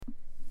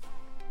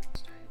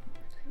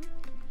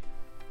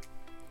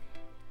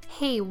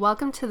Hey,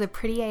 welcome to the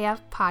Pretty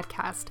AF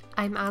podcast.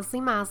 I'm Ashley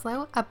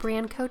Maslow, a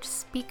brand coach,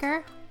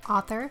 speaker,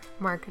 author,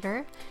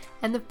 marketer,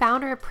 and the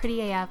founder of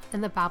Pretty AF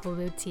and the Babble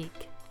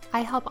Boutique. I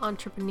help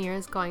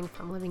entrepreneurs going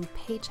from living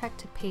paycheck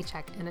to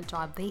paycheck in a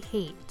job they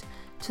hate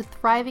to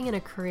thriving in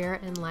a career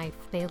and life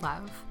they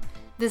love.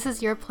 This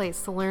is your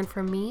place to learn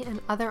from me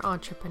and other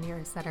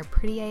entrepreneurs that are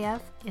Pretty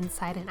AF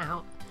inside and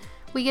out.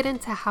 We get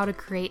into how to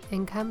create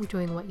income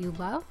doing what you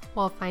love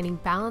while finding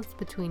balance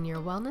between your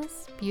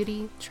wellness,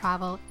 beauty,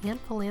 travel,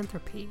 and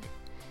philanthropy.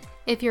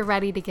 If you're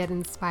ready to get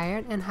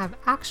inspired and have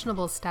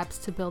actionable steps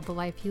to build the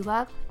life you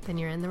love, then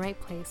you're in the right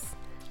place.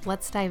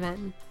 Let's dive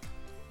in.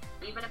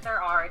 Even if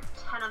there are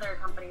 10 other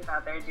companies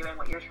out there doing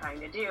what you're trying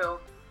to do,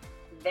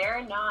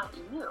 they're not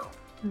you.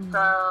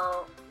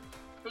 So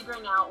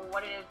figuring out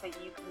what it is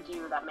that you can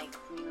do that makes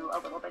you a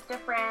little bit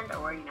different,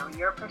 or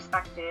your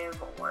perspective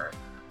or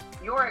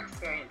your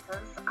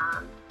experiences,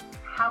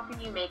 how can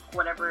you make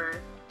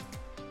whatever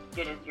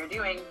it is you're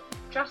doing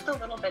just a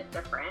little bit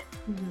different?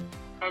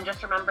 And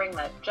just remembering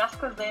that just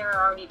because they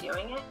are already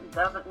doing it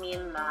doesn't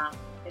mean that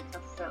it's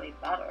necessarily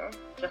better.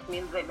 It just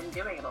means they've been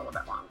doing it a little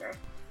bit longer.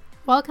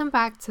 Welcome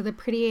back to the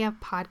Pretty AF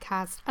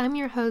podcast. I'm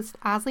your host,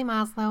 Ashley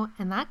Maslow,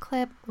 and that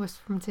clip was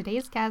from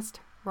today's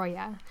guest,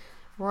 Roya.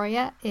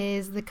 Roya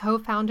is the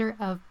co-founder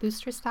of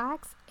Booster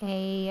Stacks,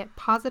 a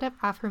positive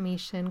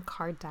affirmation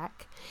card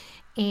deck.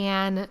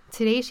 And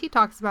today she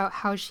talks about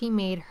how she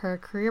made her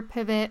career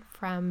pivot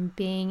from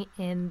being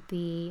in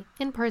the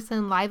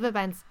in-person live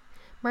events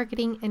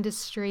marketing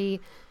industry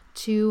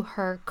to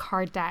her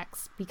card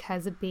decks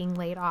because of being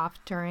laid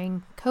off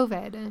during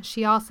COVID.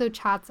 She also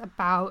chats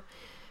about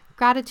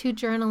gratitude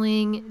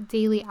journaling,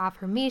 daily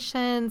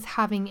affirmations,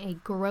 having a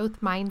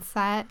growth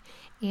mindset,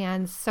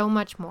 and so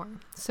much more.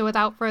 So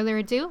without further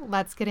ado,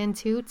 let's get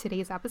into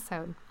today's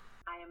episode.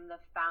 I am the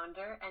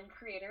founder and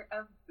creator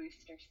of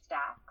Booster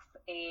Stacks,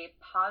 a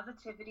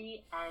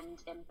positivity and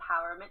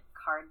empowerment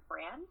card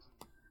brand.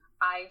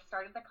 I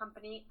started the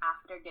company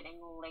after getting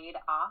laid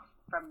off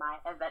from my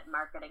event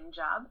marketing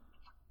job,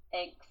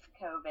 thanks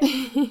COVID,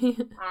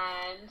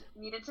 and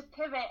needed to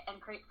pivot and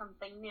create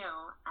something new.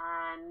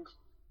 And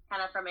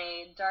kind of from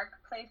a dark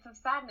place of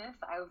sadness,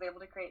 I was able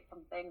to create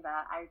something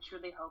that I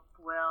truly hope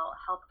will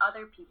help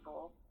other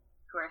people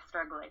who are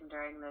struggling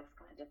during this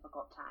kind of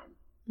difficult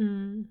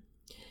time.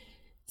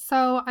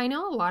 So I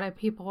know a lot of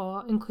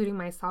people, including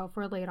myself,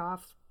 were laid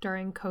off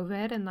during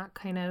COVID, and that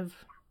kind of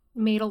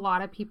made a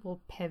lot of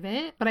people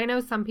pivot. But I know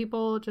some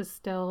people just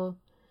still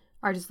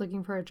are just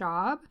looking for a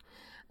job.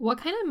 What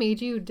kind of made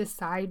you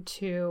decide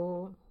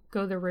to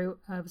go the route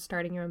of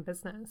starting your own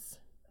business?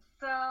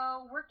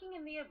 So working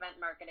in the event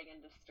marketing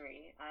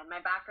industry, and my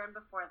background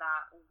before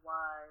that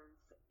was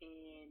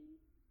in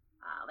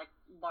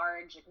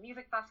large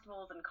music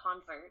festivals and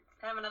concerts,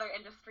 kind of another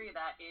industry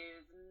that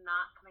is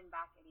not coming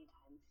back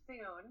anytime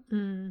soon.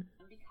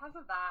 And because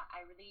of that,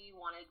 I really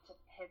wanted to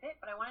pivot,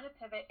 but I wanted to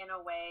pivot in a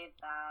way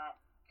that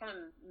kind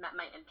of met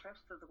my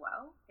interests as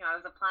well. I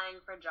was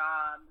applying for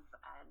jobs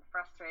and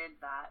frustrated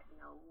that,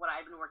 what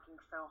I'd been working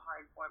so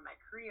hard for in my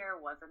career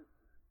wasn't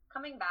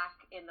coming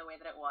back in the way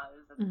that it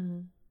was.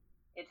 And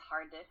it's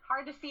hard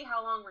to see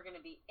how long we're going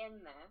to be in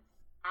this.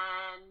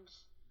 And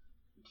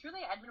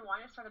truly, I'd been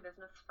wanting to start a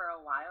business for a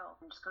while.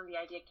 And just kind of the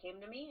idea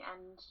came to me,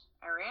 and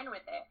I ran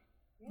with it.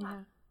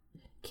 Yeah.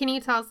 Can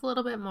you tell us a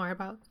little bit more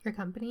about your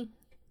company?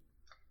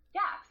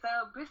 Yeah. So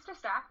Booster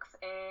Stacks,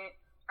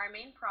 our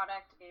main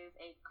product is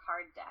a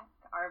card deck.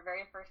 Our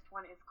very first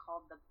one is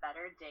called the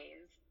Better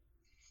Days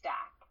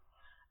Stack.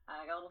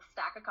 I got a little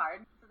stack of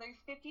cards. So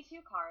there's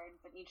 52 cards,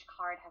 and each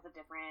card has a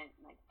different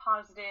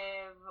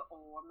positive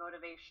or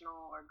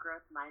motivational or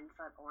growth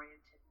mindset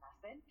oriented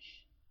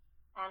message.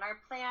 And our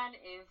plan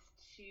is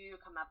to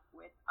come up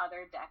with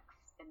other decks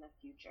in the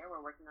future. We're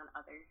working on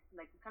other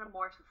kind of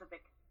more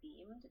specific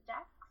themed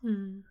decks,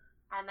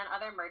 and then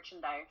other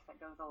merchandise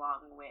that goes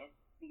along with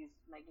these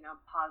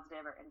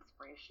positive or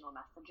inspirational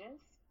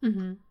messages.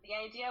 The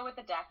idea with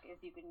the deck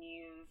is you can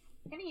use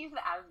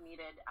it as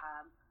needed.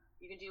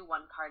 You can do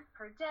one card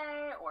per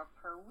day or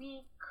per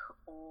week,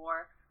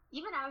 or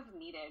even as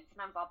needed.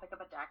 Sometimes I'll pick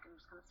up a deck and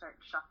just kind of start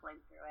shuffling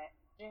through it.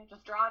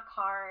 Just draw a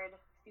card,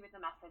 see what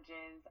the message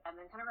is, and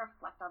then kind of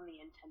reflect on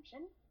the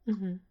intention.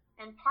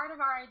 And part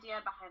of our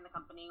idea behind the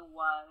company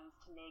was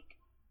to make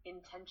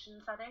intention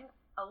setting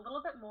a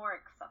little bit more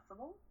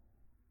accessible.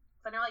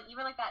 So I know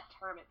even that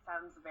term, it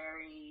sounds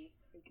very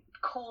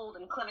cold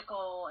and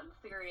clinical and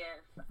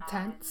serious.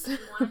 Tense.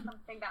 And we wanted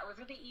something that was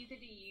really easy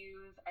to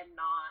use and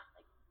not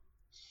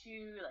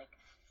too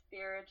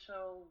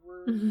spiritual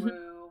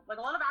woo-woo. A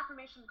lot of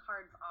affirmation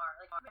cards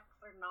are.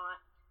 They're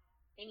not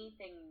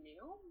anything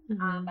new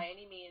by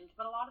any means,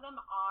 but a lot of them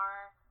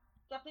are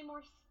definitely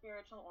more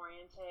spiritual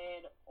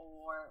oriented,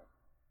 or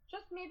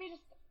just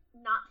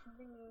not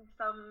something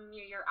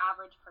your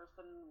average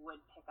person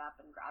would pick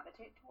up and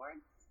gravitate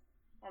towards.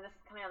 And this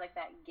is kind of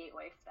that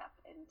gateway step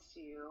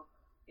into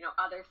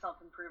other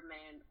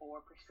self-improvement or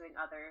pursuing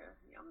other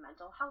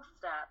mental health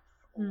steps,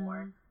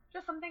 or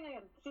just something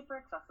super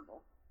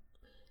accessible.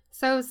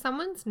 So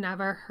someone's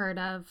never heard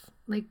of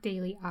like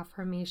daily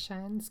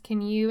affirmations.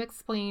 Can you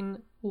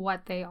explain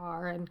what they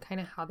are and kind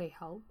of how they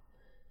help?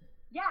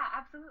 Yeah,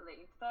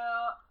 absolutely. So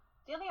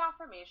daily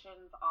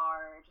affirmations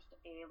are just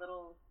a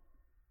little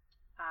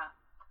uh,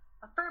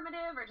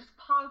 affirmative or just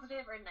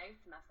positive or nice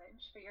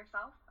message for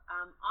yourself.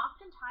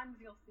 Oftentimes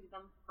you'll see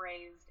them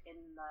phrased in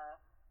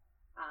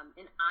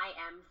I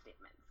am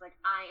statements, like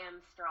I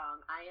am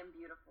strong, I am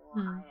beautiful,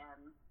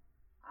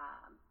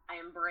 I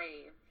am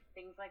brave,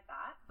 things like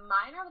that.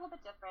 Mine are a little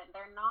bit different.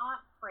 They're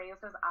not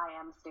phrased as I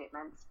am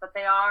statements, but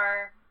they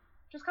are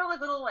just kind of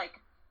like little like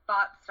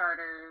thought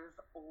starters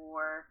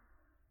or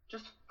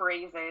just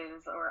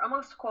phrases or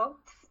almost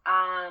quotes.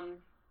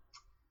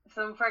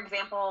 So for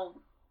example,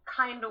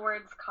 kind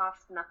words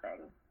cost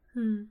nothing.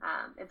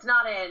 It's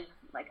not in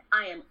like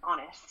I am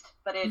honest,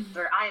 but it's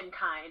or I am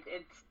kind.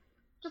 It's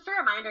just a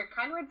reminder,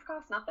 kind words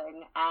cost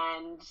nothing,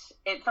 and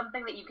it's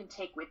something that you can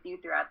take with you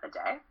throughout the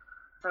day.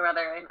 So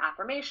whether an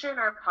affirmation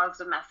or a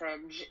positive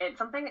message, it's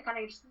something that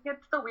kind of just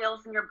gets the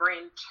wheels in your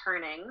brain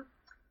turning,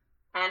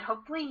 and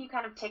hopefully you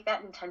kind of take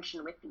that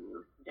intention with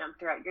you,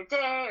 throughout your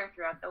day or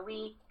throughout the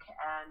week,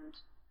 and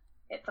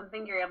it's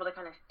something you're able to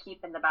kind of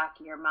keep in the back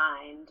of your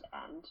mind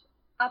and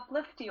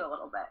uplift you a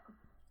little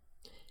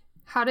bit.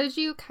 How did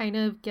you kind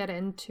of get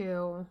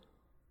into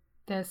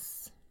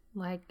this,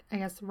 like, I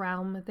guess,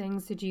 realm of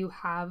things? Did you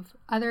have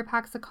other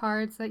packs of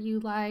cards that you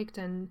liked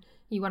and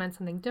you wanted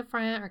something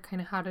different, or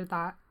kind of how did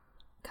that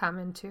come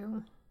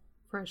into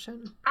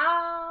fruition?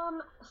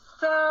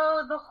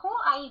 So the whole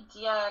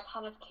idea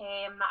kind of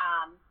came,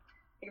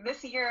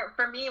 this year,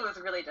 for me, it was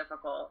really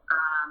difficult.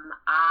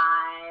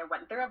 I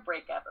went through a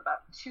breakup about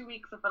 2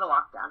 weeks before the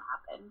lockdown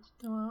happened.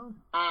 Oh.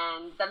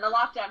 And then the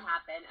lockdown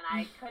happened, and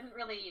I couldn't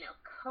really,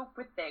 cope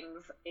with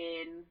things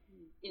in,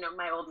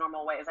 my old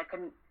normal ways. I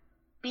couldn't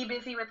be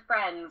busy with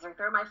friends or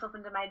throw myself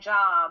into my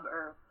job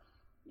or,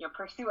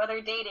 pursue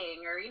other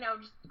dating or,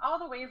 just all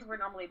the ways we're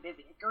normally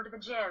busy. Go to the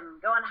gym,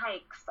 go on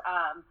hikes.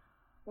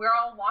 We were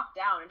all locked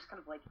down and just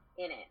kind of like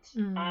in it.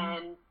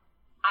 And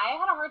I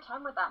had a hard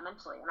time with that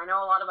mentally, and I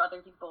know a lot of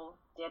other people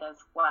did as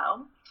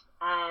well.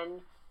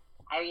 And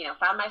I,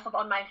 found myself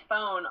on my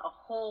phone a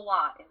whole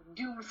lot,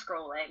 doom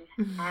scrolling,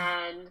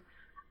 and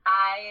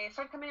I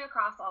started coming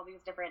across all these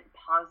different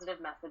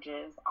positive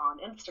messages on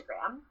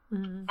Instagram.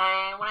 And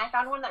when I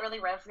found one that really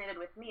resonated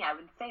with me, I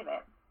would save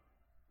it.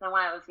 Then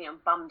when I was,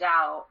 bummed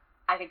out,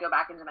 I could go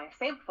back into my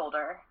saved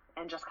folder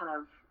and just kind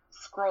of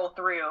scroll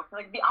through,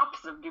 like the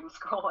opposite of doom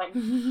scrolling.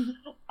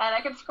 And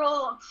I could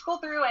scroll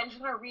through and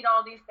just kind of read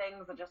all these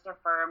things that just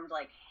affirmed,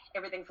 like,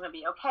 everything's going to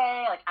be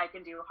okay, like, I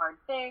can do hard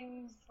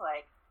things,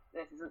 like,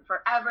 this isn't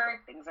forever,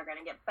 things are going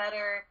to get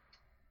better.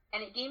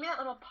 And it gave me that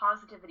little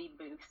positivity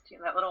boost,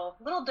 that little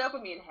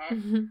dopamine hit.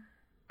 And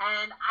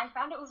I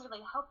found it was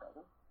really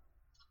helping.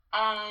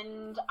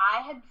 And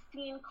I had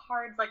seen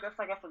cards like this,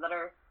 like I said, that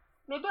are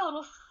maybe a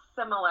little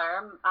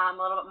similar, a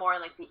little bit more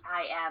like the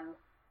I am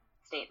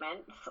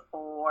statements,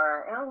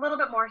 or a little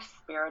bit more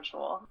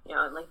spiritual,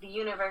 like the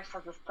universe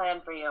has this plan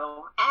for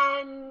you.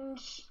 And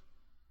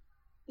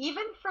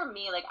even for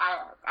me, like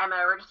I'm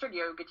a registered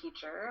yoga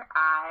teacher.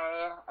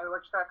 I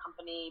worked for a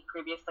company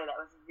previously that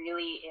was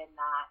really in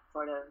that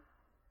sort of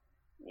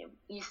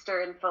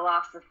Eastern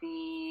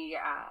philosophy,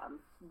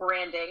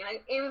 branding, and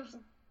it was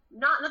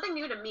nothing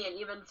new to me. And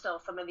even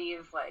still, some of these,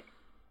 like,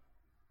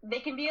 they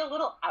can be a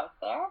little out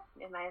there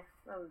in my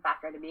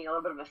background of being a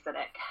little bit of a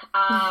cynic.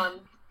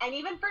 And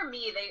even for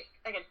me,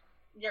 again,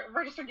 you're a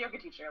registered yoga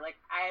teacher. Like,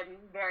 I am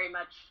very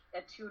much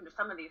attuned to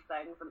some of these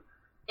things, and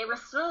it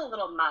was still a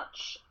little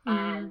much.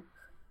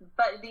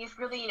 But these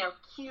really,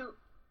 cute,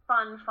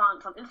 fun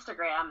fonts on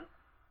Instagram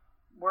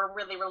were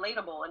really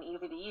relatable and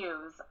easy to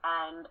use.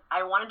 And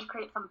I wanted to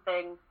create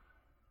something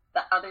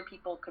that other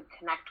people could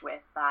connect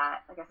with,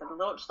 that, like I said,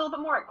 just a little bit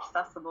more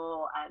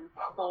accessible and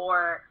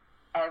for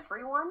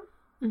everyone.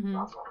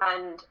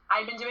 And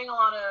I've been doing a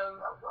lot of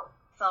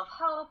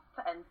self-help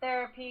and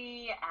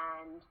therapy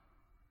and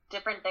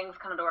different things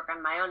kind of to work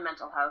on my own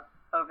mental health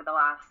over the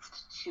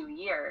last 2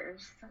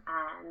 years.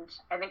 And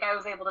I think I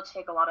was able to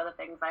take a lot of the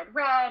things I'd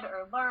read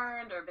or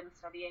learned or been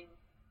studying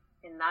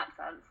in that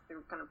sense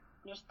through kind of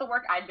just the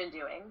work I'd been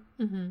doing,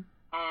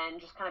 and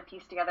just kind of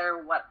piece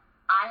together what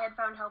I had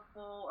found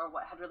helpful or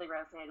what had really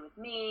resonated with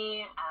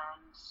me.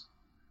 And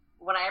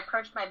when I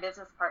approached my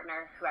business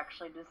partner, who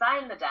actually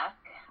designed the deck,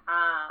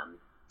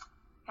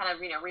 kind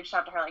of, reached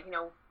out to her, like,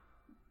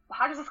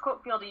 how does this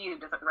quote feel to you?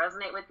 Does it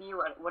resonate with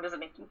you? What does it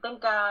make you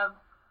think of?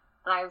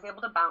 And I was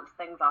able to bounce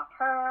things off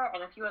her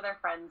and a few other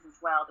friends as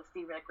well to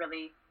see, like,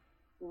 really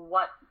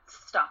what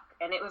stuck.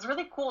 And it was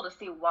really cool to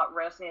see what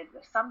resonated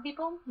with some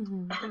people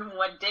and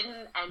what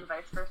didn't, and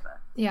vice versa.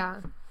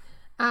 Yeah.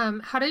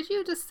 How did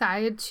you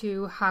decide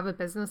to have a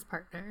business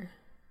partner?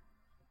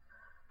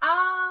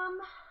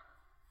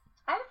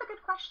 That is a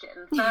good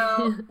question.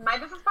 So my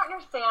business partner,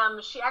 Sam,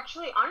 she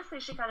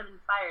kind of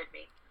inspired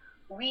me.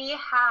 We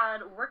had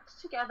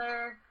worked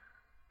together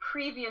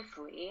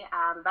previously,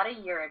 about a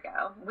year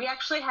ago. We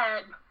actually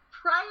had,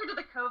 prior to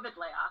the COVID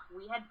layoff,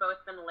 we had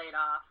both been laid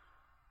off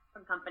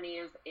from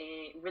companies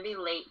in really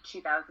late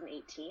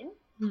 2018.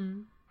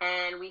 Mm.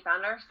 And we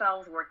found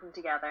ourselves working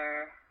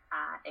together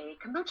at a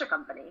kombucha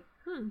company.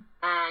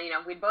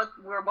 And, we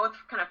were both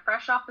kind of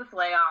fresh off this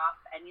layoff,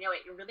 and, it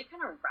really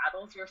kind of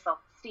rattles your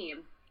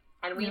self-esteem.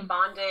 And we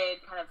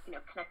bonded kind of,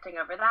 connecting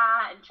over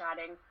that and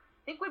chatting.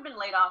 I think we'd been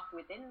laid off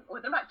within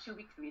about 2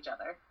 weeks of each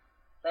other.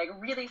 Like,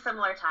 really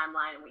similar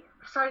timeline. We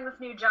were starting this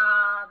new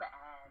job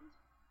and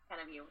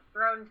kind of,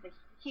 thrown into the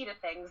heat of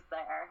things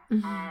there.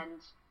 Mm-hmm.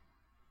 And,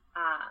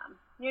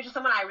 just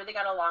someone I really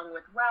got along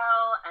with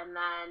well. And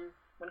then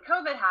when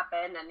COVID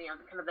happened and,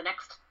 kind of the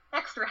next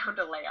round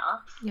of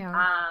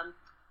layoffs,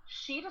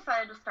 she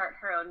decided to start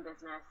her own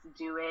business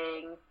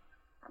doing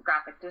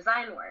graphic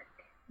design work.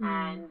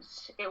 And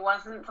it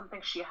wasn't something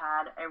she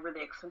had a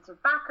really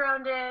extensive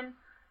background in.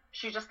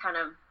 She just kind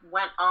of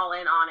went all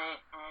in on it,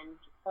 and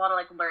a lot of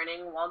like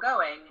learning while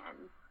going.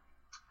 And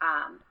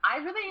I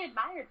really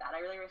admired that. I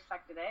really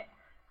respected it.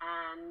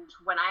 And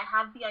when I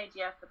had the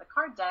idea for the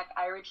card deck,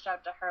 I reached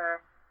out to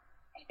her,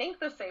 I think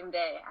the same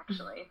day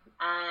actually,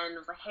 and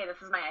was like, hey,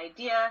 this is my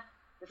idea.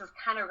 This is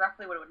kind of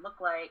roughly what it would look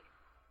like.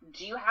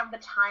 Do you have the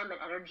time and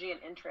energy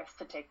and interest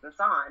to take this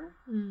on?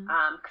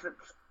 Because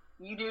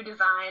you do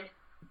design.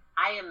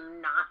 I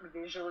am not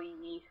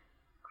visually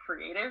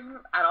creative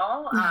at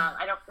all.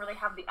 I don't really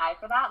have the eye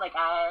for that. Like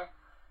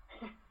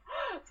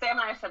Sam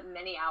and I spent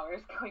many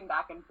hours going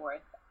back and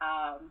forth.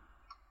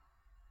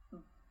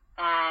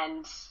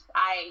 And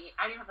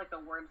I don't have like the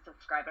words to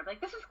describe it. I'm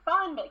like, this is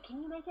fun, but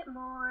can you make it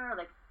more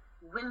like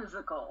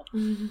whimsical?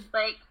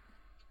 Like,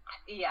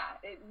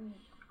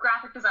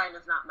 graphic design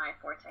is not my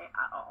forte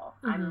at all.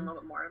 I'm a little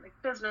bit more like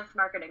business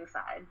marketing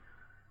side.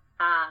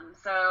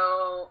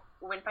 So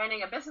when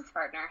finding a business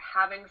partner,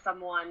 having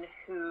someone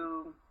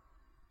who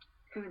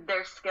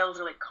their skills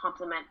really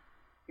complement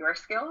your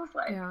skills,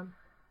 like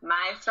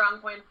my strong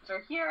points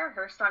are here,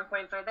 her strong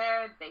points are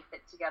there, they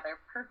fit together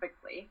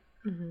perfectly.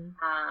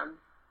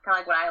 Kind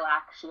of like what I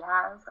lack, she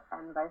has,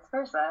 and vice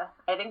versa.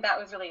 I think that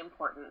was really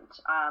important.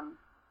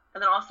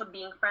 And then also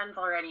being friends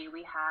already,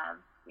 we have,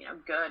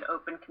 good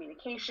open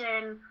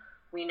communication.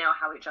 We know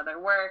how each other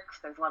works.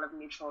 There's a lot of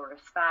mutual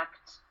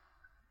respect,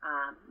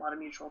 a lot of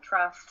mutual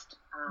trust.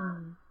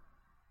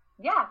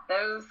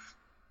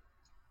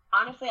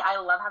 Honestly, I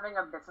love having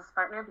a business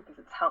partner because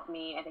it's helped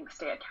me, I think,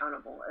 stay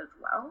accountable as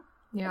well.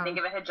 I think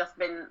if it had just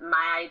been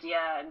my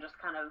idea and just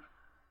kind of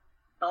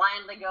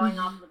blindly going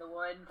off into the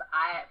woods,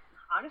 I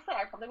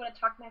probably would have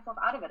talked myself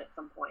out of it at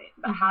some point.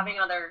 But having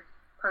another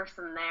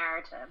person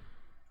there to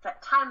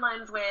set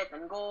timelines with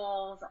and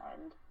goals,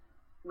 and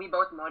we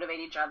both motivate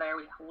each other,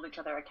 we hold each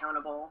other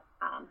accountable.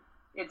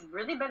 It's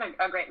really been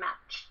a great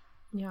match.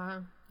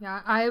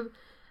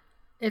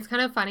 It's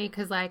kind of funny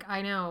because, like,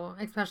 I know,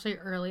 especially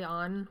early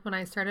on when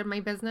I started my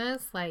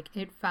business, like,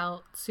 it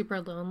felt super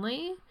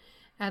lonely,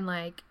 and,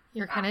 like,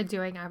 you're kind of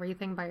doing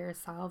everything by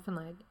yourself, and,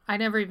 like, I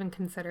never even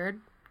considered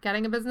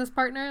getting a business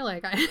partner,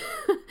 like,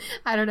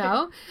 I don't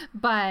know,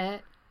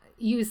 but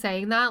you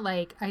saying that,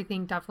 like, I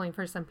think definitely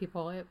for some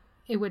people,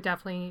 it would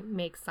definitely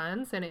make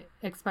sense, and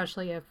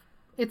especially if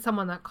it's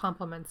someone that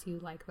compliments you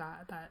like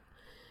that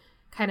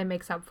kind of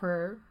makes up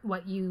for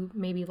what you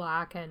maybe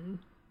lack, and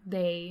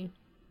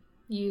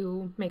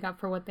you make up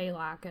for what they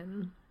lack,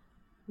 and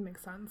it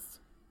makes sense.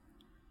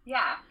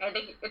 Yeah, I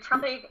think it's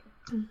probably,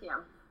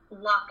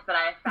 luck that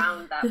I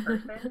found that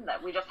person,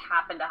 that we just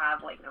happen to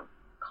have, like,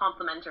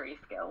 complementary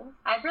skills.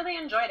 I've really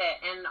enjoyed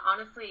it, and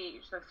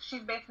honestly,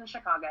 she's based in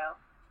Chicago,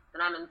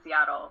 and I'm in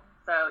Seattle,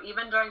 so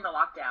even during the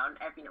lockdown,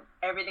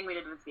 everything we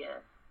did was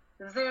via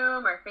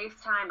Zoom or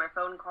FaceTime or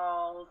phone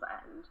calls,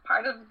 and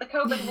part of the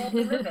COVID world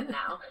we live in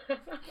now.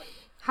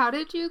 How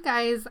did you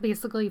guys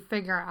basically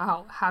figure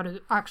out how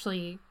to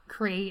actually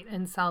create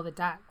and sell the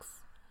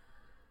decks?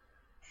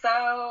 So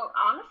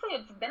honestly,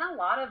 it's been a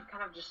lot of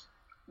kind of just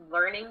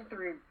learning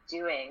through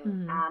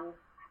doing.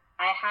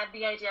 I had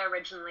the idea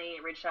originally,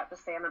 reached out to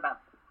Sam about,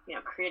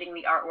 creating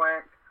the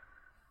artwork,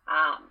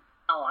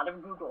 a lot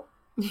of Google.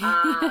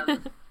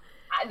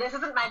 This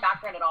isn't my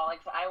background at all.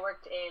 Like, so I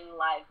worked in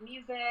live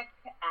music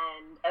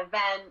and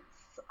events.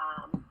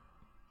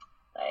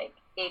 Like,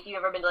 if you've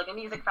ever been to like a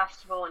music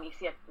festival and you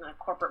see a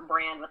corporate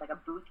brand with like a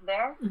booth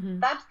there,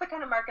 that's the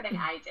kind of marketing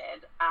I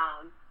did.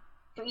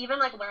 So even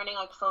like learning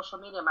like social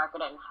media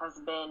marketing has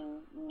been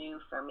new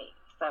for me.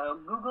 So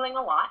Googling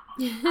a lot.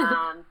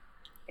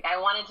 Like, I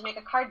wanted to make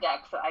a card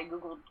deck, so I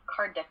Googled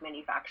card deck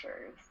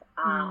manufacturers.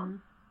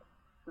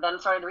 Then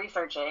started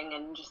researching,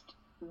 and just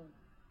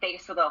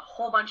faced with a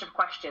whole bunch of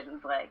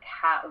questions like,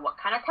 what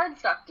kind of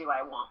cardstock do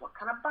I want? What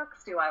kind of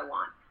box do I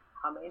want?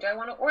 How many do I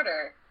want to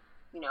order?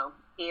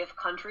 Is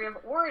country of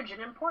origin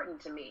important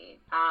to me?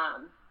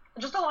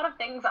 Just a lot of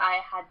things I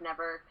had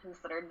never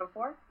considered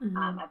before.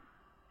 I've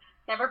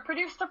never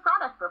produced a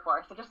product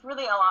before, so just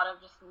really a lot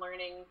of just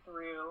learning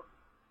through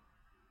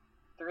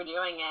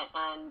doing it,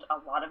 and a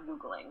lot of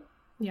Googling.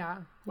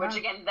 Which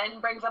again then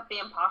brings up the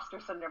imposter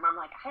syndrome. I'm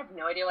like, I have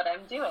no idea what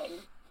I'm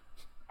doing.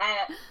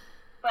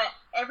 But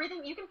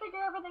everything, you can figure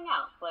everything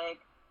out. Like,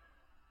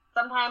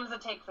 sometimes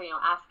it takes,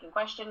 asking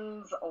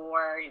questions,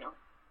 or,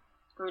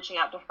 reaching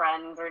out to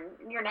friends or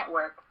your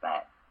network,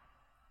 but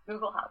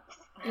Google helps.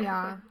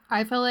 Yeah.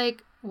 I feel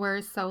like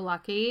we're so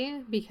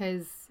lucky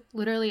because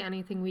literally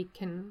anything we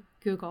can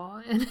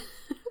Google and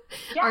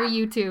or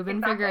YouTube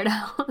and figure it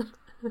out.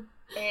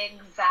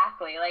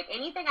 Exactly. Like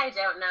anything I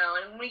don't know,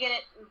 and when we get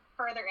it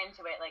further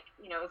into it, like,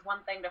 you know, it's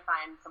one thing to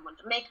find someone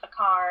to make the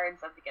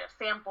cards, and to get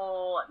a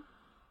sample, and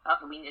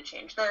okay, we need to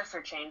change this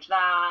or change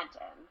that,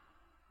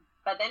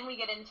 but then we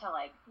get into,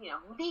 like, you know,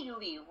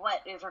 legally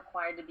what is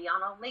required to be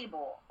on a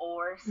label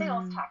or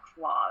sales tax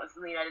laws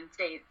in the United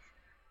States.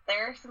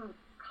 There are some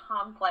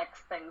complex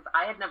things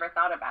I had never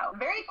thought about.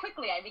 Very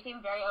quickly, I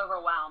became very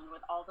overwhelmed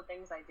with all the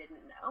things I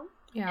didn't know.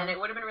 Yeah. And it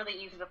would have been really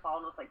easy to fall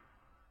in this, like,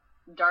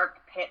 dark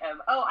pit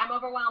of, oh, I'm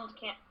overwhelmed,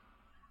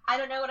 I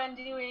don't know what I'm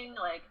doing,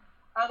 like,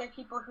 other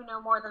people who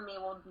know more than me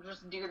will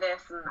just do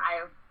this, and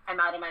I'm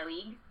out of my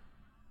league.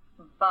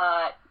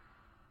 But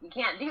you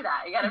can't do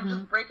that. You gotta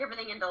just break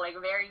everything into, like,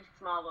 very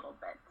small little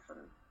bits,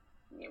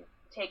 and you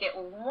take it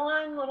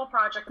one little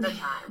project at a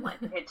time.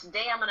 Like, okay,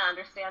 today I'm gonna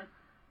understand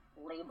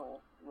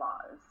label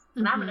laws,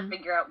 and I'm gonna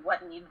figure out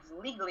what needs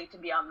legally to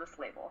be on this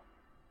label.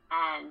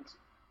 And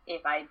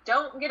if I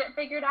don't get it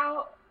figured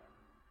out,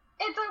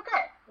 it's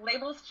okay.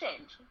 Labels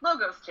change.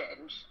 Logos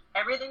change.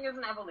 Everything is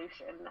an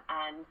evolution,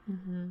 and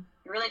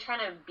you're really trying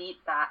to beat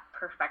that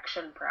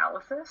perfection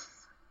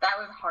paralysis. That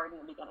was hard in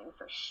the beginning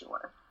for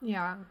sure.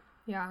 Yeah.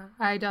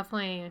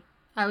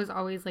 I was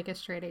always like a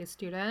straight A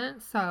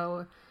student,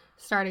 so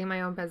starting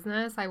my own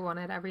business, I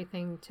wanted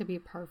everything to be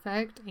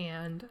perfect,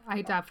 and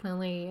I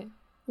definitely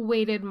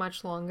waited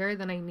much longer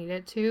than I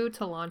needed to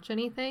launch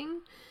anything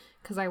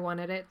because I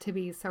wanted it to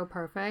be so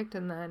perfect.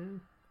 And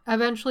then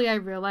eventually I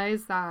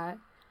realized that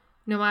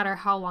no matter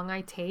how long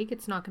I take,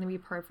 it's not going to be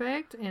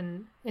perfect,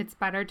 and it's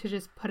better to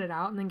just put it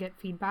out and then get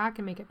feedback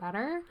and make it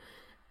better,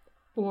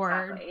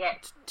 or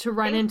to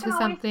run into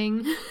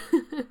something.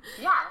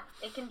 Yeah,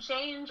 it can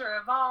change or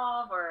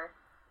evolve, or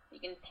you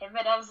can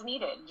pivot as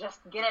needed.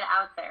 Just get it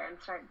out there and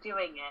start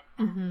doing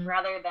it,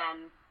 rather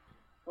than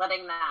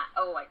letting that,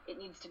 it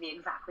needs to be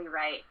exactly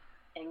right,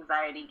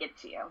 anxiety get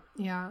to you.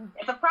 Yeah.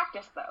 It's a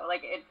practice, though.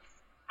 Like,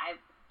 I'm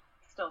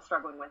still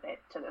struggling with it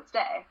to this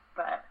day,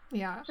 but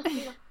yeah.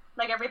 Just,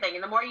 like everything,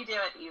 and the more you do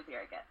it, the easier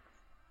it gets.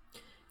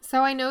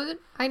 So I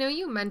know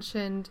you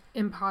mentioned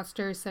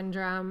imposter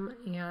syndrome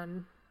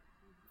and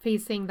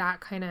facing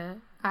that kind of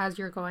as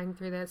you're going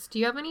through this. Do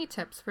you have any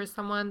tips for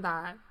someone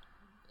that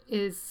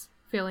is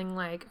feeling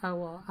like, oh,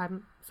 well,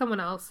 someone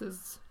else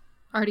is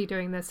already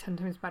doing this 10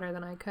 times better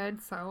than I could,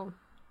 so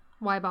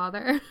why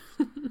bother?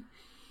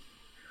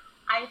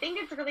 I think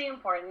it's really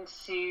important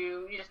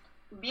to just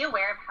be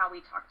aware of how we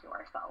talk to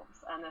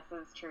ourselves. And this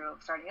is true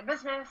of starting a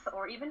business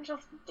or even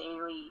just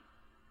daily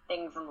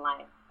things in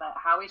life. But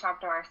how we talk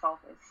to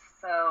ourselves is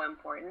so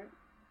important.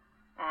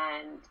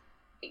 And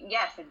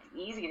yes, it's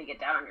easy to get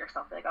down on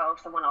yourself. Like, oh,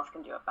 someone else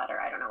can do it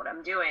better. I don't know what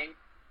I'm doing.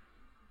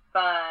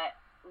 But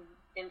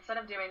instead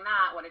of doing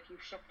that, what if you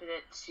shifted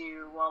it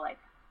to, well, like,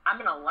 I'm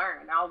going to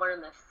learn. I'll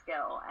learn this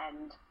skill.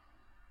 And,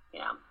 you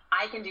know,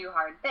 I can do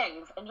hard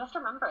things. And just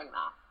remembering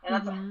that. And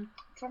that's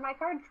where my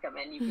cards come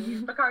in. You can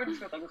use the cards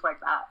for things like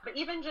that. But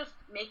even just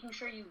making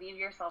sure you leave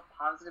yourself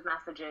positive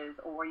messages,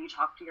 or you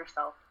talk to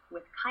yourself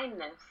with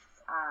kindness.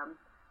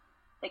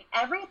 Like,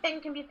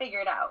 everything can be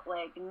figured out.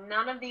 Like,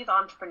 none of these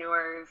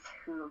entrepreneurs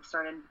who have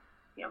started,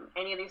 you know,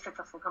 any of these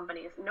successful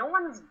companies, no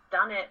one's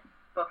done it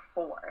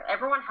before.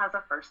 Everyone has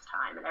a first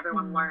time, and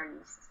everyone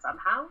learns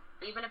somehow.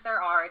 Even if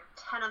there are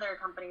 10 other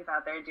companies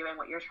out there doing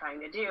what you're trying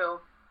to do,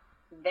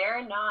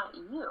 they're not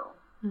you.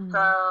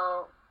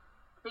 So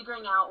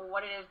figuring out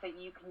what it is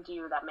that you can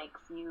do that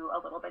makes you a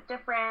little bit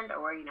different,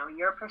 or, you know,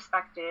 your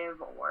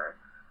perspective or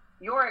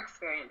your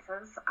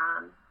experiences,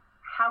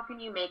 how can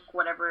you make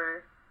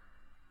whatever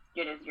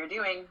it is you're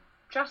doing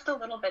just a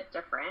little bit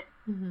different?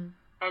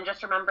 And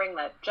just remembering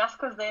that just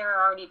because they're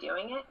already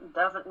doing it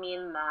doesn't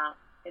mean that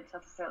it's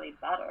necessarily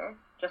better.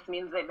 Just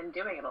means they've been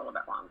doing it a little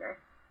bit longer.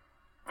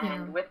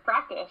 And with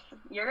practice,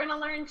 you're going to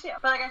learn too.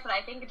 But like I said,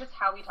 I think it's just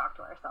how we talk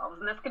to ourselves.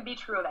 And this could be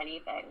true of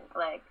anything,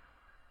 like,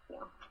 you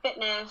know,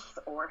 fitness,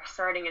 or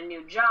starting a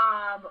new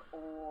job,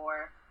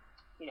 or,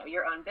 you know,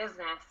 your own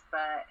business.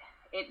 But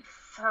it's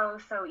so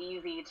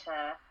easy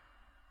to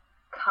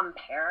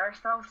compare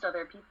ourselves to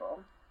other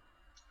people.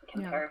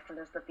 Comparison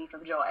is the thief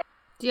of joy.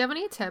 Do you have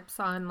any tips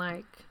on,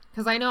 like,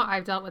 because I know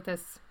I've dealt with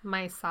this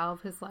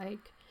myself, is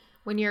like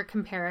when you're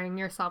comparing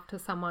yourself to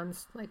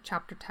someone's like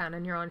chapter 10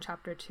 and you're on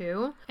chapter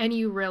 2 and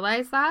you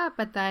realize that,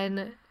 but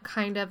then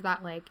kind of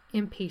that like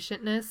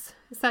impatientness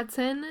sets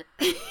in.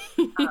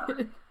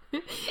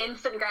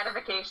 Instant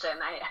gratification.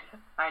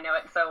 I know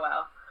it so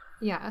well.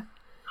 Yeah.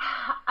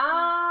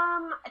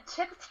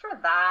 Tips for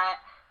that.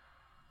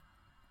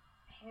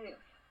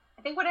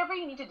 I think whatever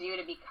you need to do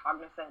to be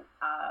cognizant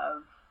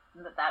of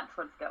that's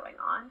what's going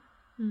on.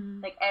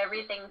 Like,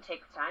 everything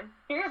takes time.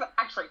 Here's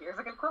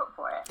a good quote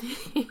for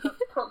it.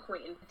 Quote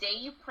queen. The day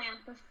you plant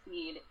the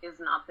seed is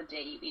not the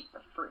day you eat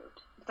the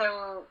fruit.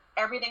 So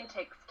everything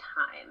takes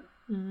time.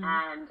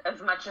 And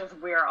as much as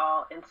we're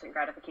all instant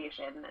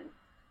gratification, and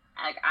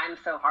like, I'm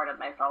so hard on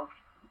myself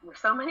with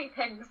so many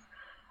things,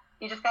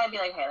 you just gotta be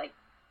like, hey, like,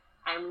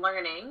 I'm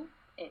learning.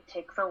 It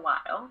takes a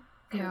while.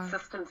 Yeah.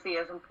 Consistency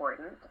is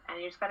important,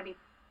 and you just gotta be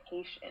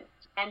patient.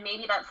 And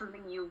maybe that's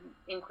something you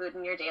include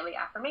in your daily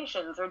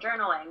affirmations or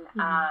journaling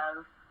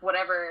of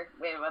whatever,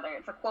 whether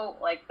it's a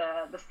quote like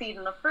the seed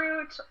and the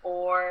fruit,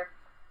 or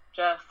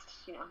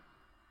just,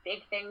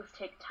 big things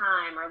take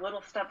time, or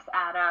little steps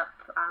add up,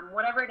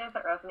 whatever it is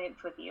that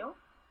resonates with you.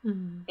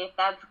 If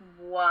that's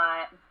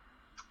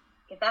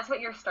what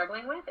you're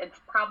struggling with, it's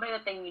probably the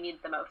thing you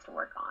need the most to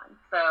work on.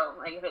 So,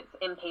 like, if it's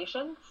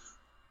impatience,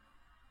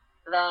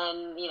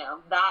 then,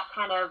 that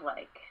kind of,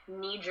 like,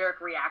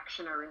 knee-jerk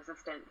reaction or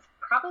resistance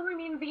probably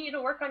means you need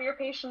to work on your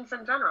patience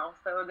in general.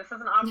 So this is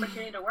an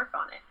opportunity to work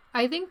on it.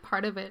 I think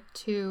part of it,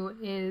 too,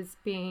 is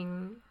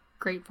being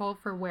grateful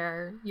for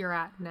where you're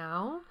at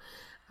now.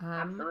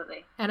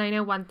 Absolutely. And I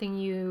know one thing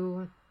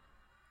you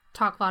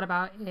talk a lot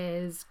about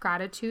is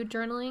gratitude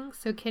journaling.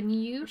 So can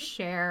you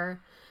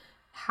share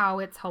how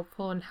it's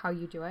helpful and how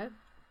you do it?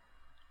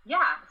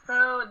 Yeah.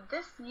 So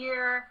this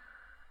year,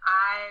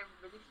 I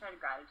really started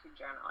gratitude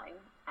journaling.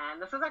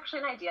 And this was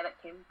actually an idea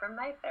that came from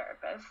my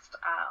therapist.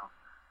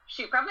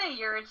 Probably a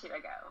year or two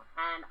ago.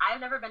 And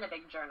I've never been a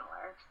big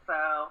journaler.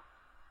 So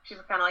she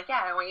was kind of like,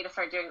 yeah, I want you to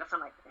start doing this. I'm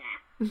like,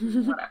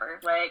 nah,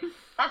 whatever. Like,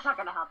 that's not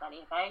going to help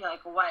anything.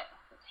 Like, what?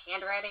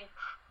 Handwriting?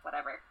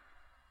 Whatever.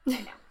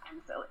 I know.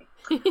 I'm silly.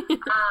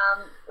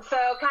 So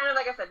kind of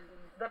like I said,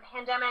 the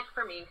pandemic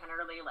for me kind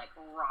of really, like,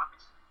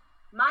 rocked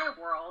my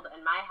world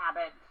and my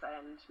habits,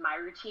 and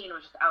my routine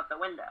was just out the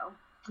window.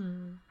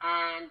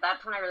 And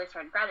that's when I really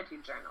started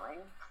gratitude journaling.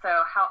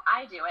 So how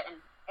I do it,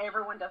 and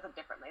everyone does it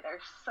differently.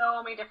 There's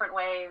so many different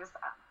ways.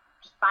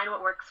 Just find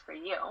what works for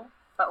you.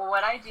 But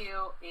what I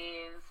do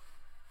is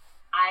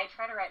I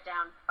try to write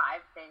down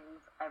 5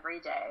 things every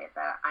day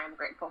that I'm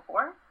grateful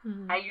for.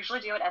 I usually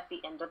do it at the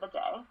end of the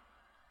day.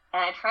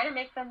 And I try to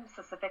make them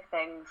specific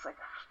things, like,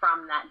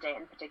 from that day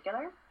in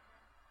particular.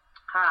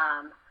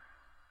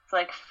 So,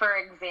 like, for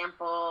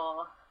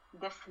example,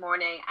 this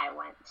morning I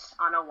went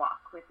on a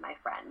walk with my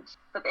friend.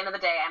 So at the end of the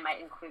day, I might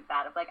include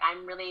that of, like,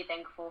 I'm really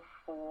thankful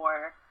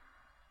for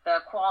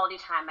the quality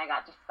time I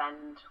got to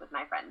spend with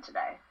my friend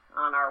today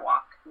on our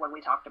walk when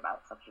we talked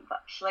about such and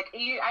such. Like,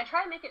 I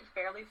try to make it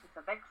fairly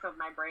specific so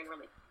my brain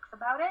really thinks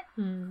about it.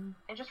 And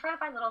just try to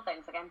find little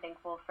things. Like, I'm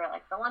thankful for,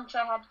 like, the lunch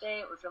I had today.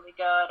 It was really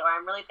good. Or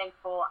I'm really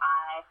thankful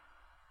I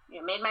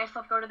made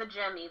myself go to the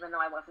gym even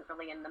though I wasn't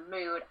really in the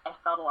mood. I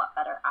felt a lot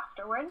better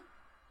afterward.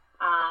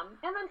 And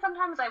then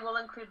sometimes I will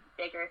include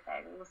bigger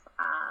things.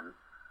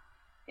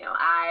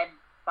 I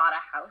bought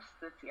a house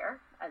this year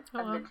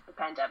amidst the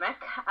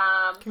pandemic.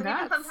 So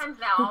even sometimes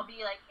now I'll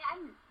be like, yeah,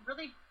 I'm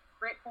really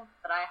grateful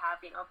that I have,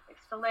 a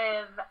place to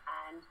live,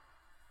 and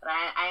that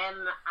I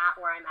am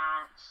at where I'm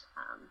at,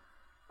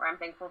 where I'm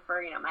thankful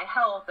for, my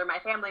health or my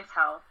family's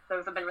health.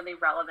 Those have been really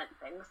relevant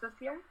things this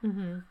year.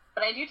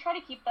 But I do try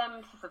to keep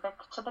them specific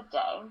to the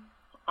day.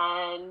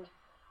 And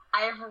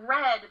I've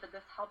read that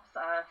this helps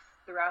us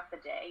throughout the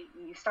day.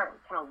 You start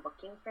kind of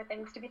looking for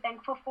things to be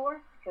thankful for,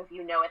 because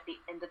at the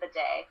end of the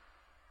day,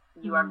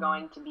 you are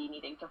going to be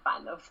needing to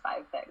find those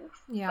 5 things.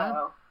 Yeah.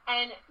 So,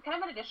 and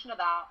kind of in addition to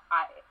that,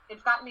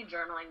 it's gotten me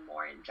journaling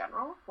more in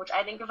general, which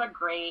I think is a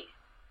great,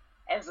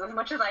 as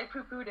much as I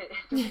poo-pooed it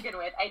to begin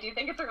with, I do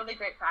think it's a really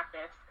great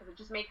practice, because it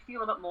just makes you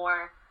a little bit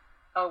more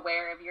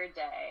aware of your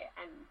day.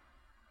 And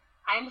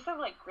I'm so,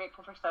 like,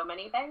 grateful for so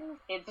many things.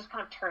 It's just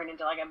kind of turned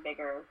into, like, a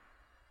bigger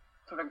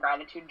sort of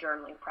gratitude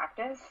journaling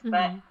practice.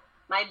 But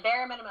my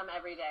bare minimum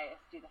every day is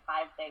to do the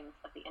 5 things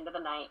at the end of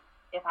the night.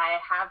 If I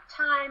have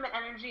time and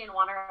energy and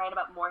want to write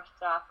about more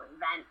stuff or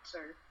vent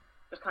or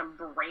just kind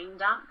of brain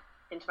dump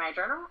into my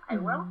journal, I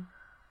will.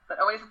 But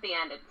always at the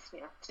end, it's,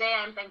 today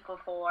I'm thankful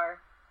for.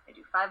 I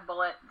do 5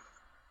 bullets,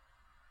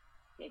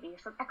 maybe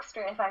some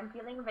extra if I'm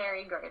feeling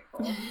very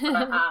grateful.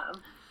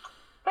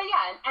 But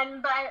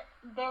yeah, but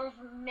there's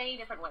many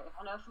different ways.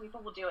 I know some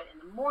people will do it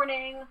in the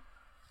morning,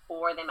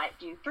 or they might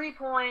do 3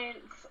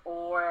 points,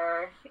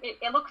 or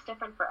it looks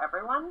different for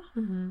everyone.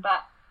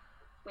 But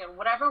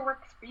whatever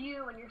works for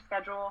you and your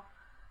schedule,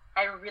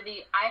 I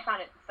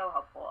found it so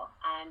helpful,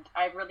 and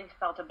I really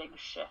felt a big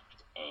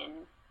shift in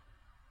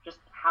just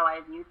how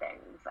I view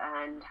things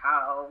and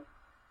how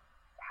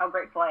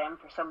grateful I am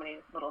for so many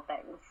little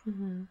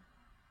things.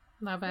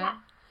 Love it.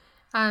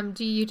 Yeah.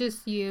 Do you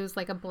just use,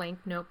 like, a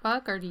blank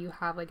notebook, or do you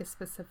have, like, a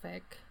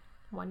specific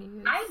one you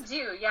use? I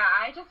do, yeah.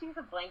 I just use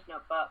a blank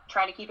notebook.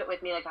 Try to keep it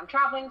with me, like I'm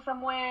traveling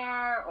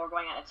somewhere or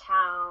going out of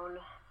town.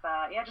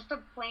 But yeah, just a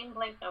plain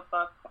blank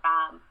notebook.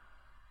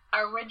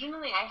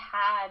 Originally, I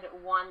had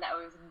one that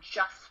was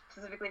just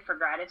specifically for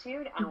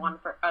gratitude and one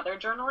for other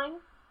journaling.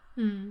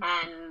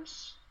 And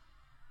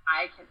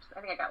I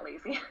think I got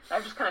lazy.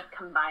 I just kind of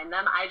combined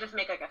them. I just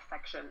make, like, a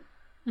section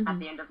at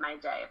the end of my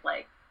day of,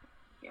 like,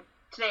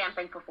 today I'm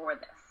thankful for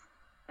this.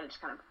 And it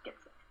just kind of gets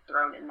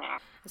thrown in there.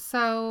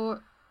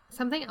 So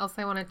something else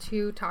I wanted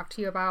to talk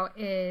to you about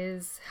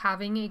is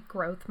having a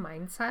growth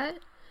mindset.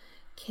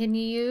 Can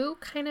you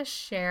kind of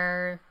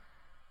share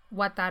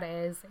what that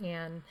is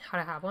and how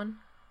to have one?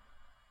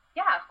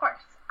 Yeah, of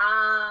course.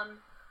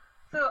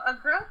 So a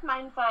growth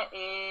mindset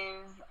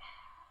is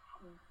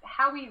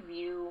how we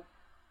view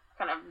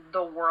kind of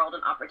the world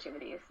and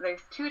opportunities.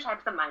 There's two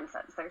types of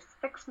mindsets. There's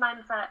fixed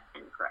mindset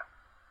and growth.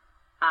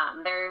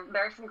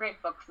 There are some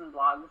great books and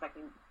blogs that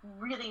can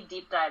really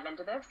deep dive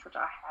into this, which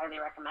I highly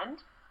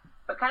recommend.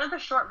 But kind of the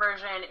short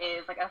version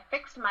is like a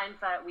fixed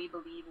mindset. We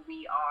believe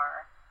we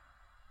are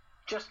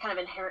just kind of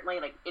inherently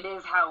like it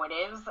is how it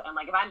is, and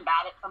like if I'm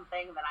bad at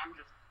something, then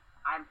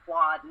I'm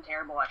flawed and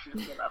terrible. I should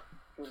just give up.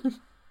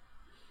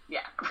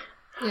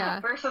 Yeah.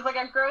 Versus like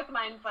a growth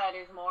mindset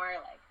is more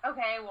like,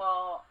 okay,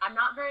 well, I'm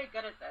not very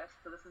good at this,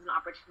 so this is an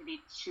opportunity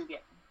to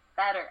get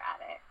better at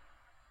it.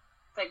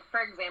 It's like,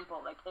 for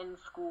example, like in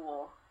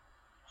school,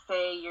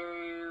 say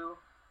you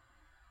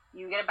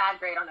get a bad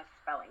grade on a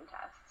spelling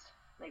test.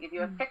 Like if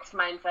you have a fixed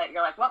mindset,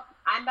 you're like, well,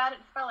 I'm bad at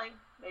spelling,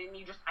 and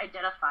you just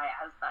identify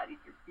as that.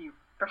 You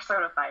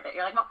personified it.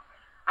 You're like, well,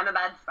 I'm a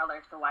bad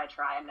speller, so why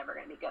try? I'm never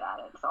going to be good at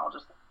it, so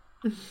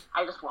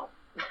I just won't.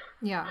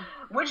 Yeah.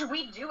 Which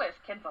we do as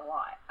kids a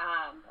lot.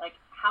 Like,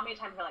 how many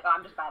times you're like, oh,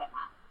 I'm just bad at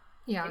math.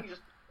 Yeah. And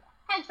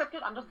I accept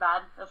it. I'm just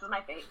bad. This is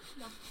my fate.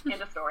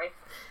 End of story.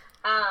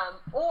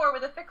 Or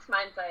with a fixed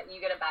mindset, you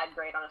get a bad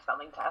grade on a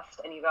spelling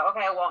test, and you go,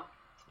 okay, well,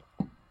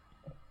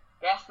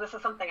 yes, this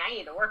is something I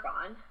need to work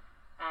on,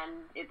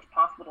 and it's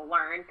possible to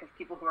learn because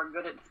people who are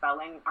good at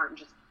spelling aren't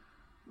just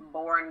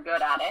born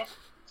good at it.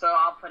 So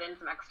I'll put in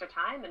some extra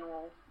time, and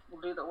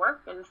we'll do the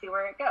work and see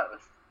where it goes.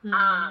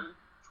 Mm-hmm.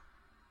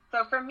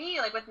 So for me,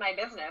 like with my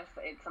business,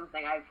 it's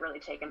something I've really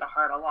taken to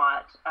heart a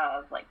lot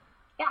of like,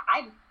 yeah,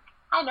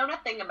 I know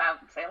nothing about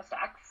sales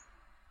tax.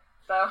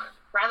 So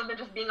rather than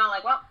just being all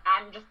like, well,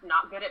 I'm just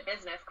not good at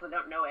business because I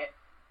don't know it,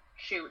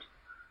 shoot.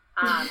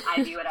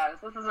 I view it as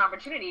this is an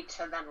opportunity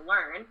to then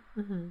learn.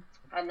 Mm-hmm.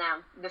 And now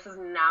this is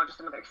now just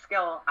another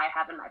skill I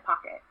have in my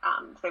pocket.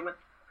 Same with,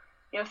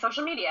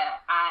 social media.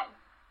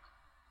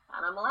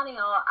 I'm a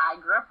millennial. I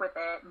grew up with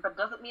it, but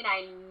doesn't mean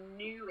I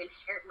knew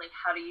inherently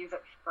how to use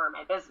it for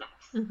my business.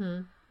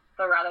 Mm-hmm.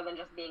 So rather than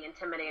just being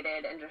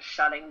intimidated and just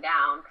shutting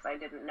down because I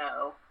didn't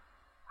know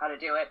how to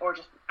do it, or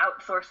just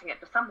outsourcing it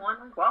to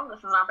someone, like, well, this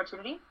is an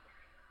opportunity.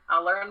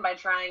 I'll learn by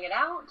trying it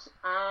out,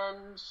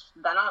 and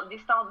then at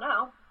least I'll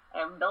know.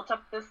 I've built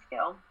up this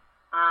skill.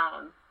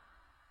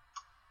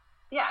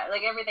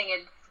 Like everything,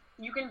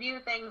 you can view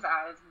things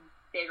as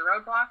big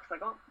roadblocks,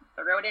 like, oh,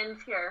 the road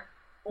ends here,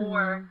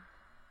 or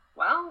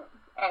well,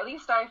 at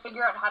least I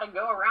figure out how to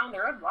go around the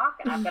roadblock,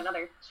 and I've got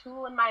another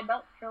tool in my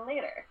belt for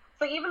later.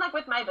 So even like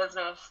with my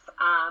business,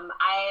 I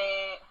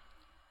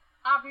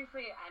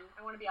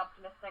want to be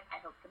optimistic. I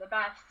hope for the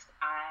best.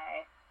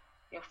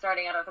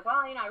 Starting out, I was like, well,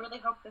 I really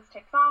hope this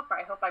takes off, or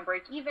I hope I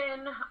break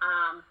even.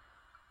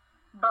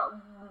 But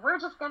we're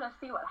just going to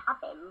see what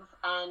happens.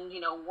 And,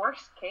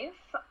 worst case,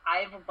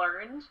 I've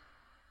learned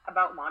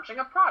about launching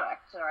a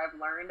product, or I've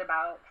learned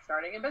about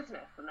starting a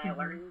business, and I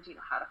learned,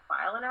 how to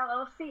file an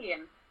LLC,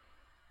 and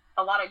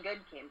a lot of good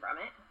came from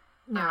it.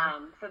 Yeah.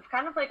 So it's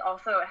kind of like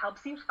also it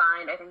helps you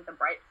find, I think, the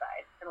bright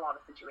side in a lot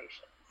of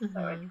situations. Mm-hmm.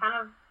 So it's kind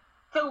of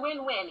a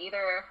win-win.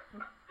 Either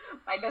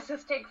my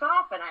business takes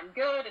off and I'm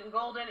good and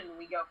golden and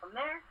we go from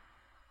there,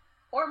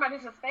 or my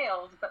business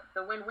fails, but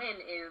the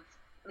win-win is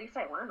at least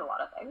I learned a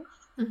lot of things.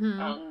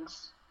 Mm-hmm. And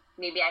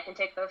maybe I can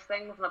take those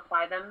things and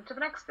apply them to the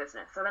next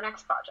business or the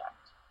next project.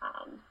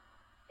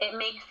 It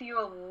makes you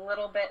a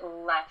little bit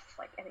less,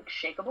 like, I think,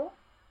 shakeable.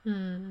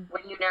 When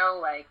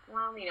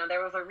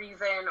there was a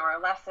reason or a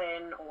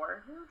lesson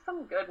or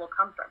some good will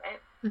come from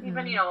it. Mm-hmm.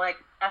 Even, like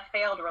a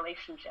failed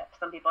relationship.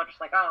 Some people are just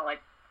like, oh,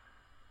 like,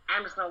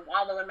 I'm just going to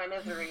wallow in my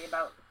misery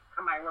about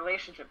how my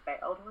relationship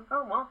failed. I'm like,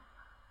 oh, well,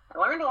 I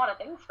learned a lot of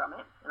things from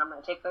it, and I'm going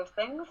to take those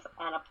things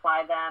and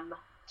apply them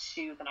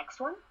to the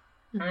next one.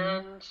 Mm-hmm.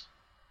 And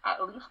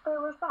at least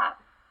there was that.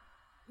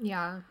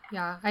 Yeah.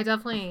 I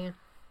definitely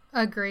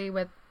agree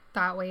with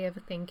that way of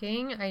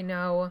thinking. I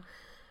know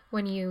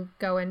when you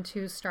go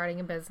into starting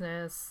a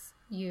business,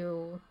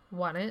 you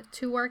want it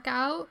to work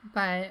out,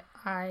 but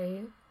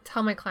I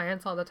tell my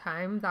clients all the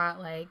time that,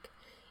 like,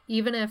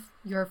 even if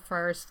your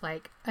first,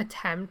 like,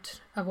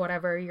 attempt of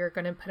whatever you're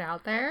going to put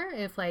out there,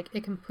 if, like,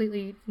 it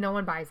completely, no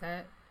one buys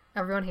it,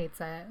 everyone hates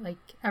it, like,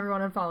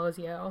 everyone unfollows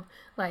you,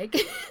 like,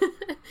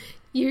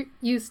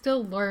 you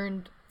still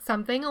learned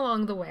something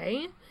along the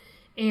way.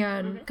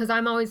 And because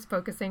I'm always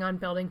focusing on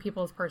building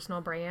people's personal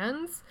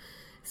brands.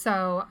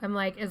 So I'm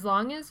like, as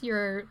long as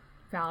your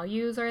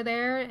values are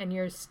there and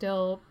you're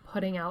still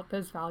putting out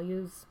those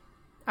values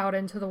out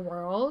into the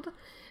world,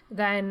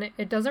 then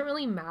it doesn't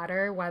really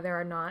matter whether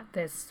or not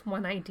this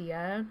one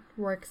idea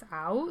works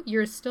out.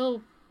 You're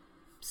still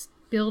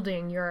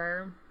building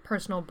your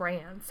personal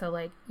brand. So,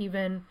 like,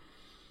 even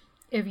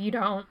if you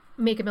don't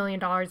make $1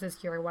 million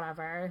this year or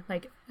whatever,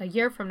 like a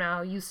year from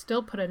now, you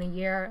still put in a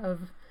year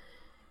of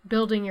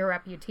building your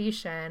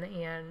reputation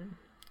and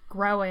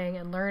growing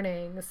and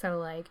learning. So,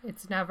 like,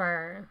 it's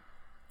never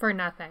for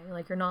nothing.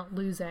 Like, you're not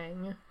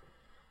losing,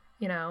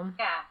 Yeah.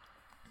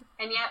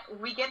 And yet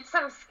we get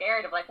so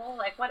scared of, like, well,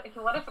 like, what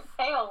if it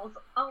fails?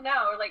 Oh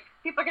no, like,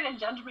 people are gonna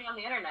judge me on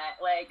the internet.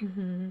 Like,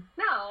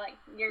 no, like,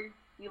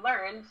 you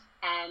learned,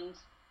 and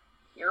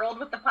you rolled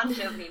with the punches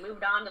and you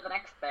moved on to the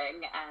next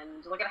thing,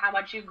 and look at how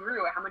much you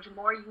grew, how much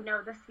more you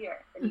know this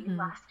year than you did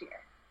last year.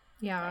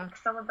 Yeah. Like,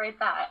 celebrate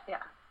that.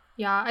 Yeah.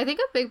 Yeah, I think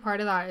a big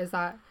part of that is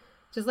that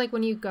just like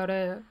when you go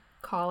to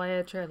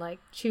college or like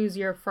choose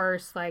your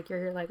first, like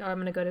you're like, oh, I'm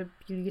gonna go to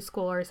beauty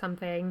school or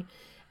something,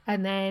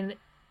 and then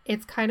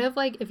it's kind of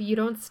like if you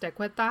don't stick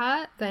with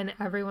that, then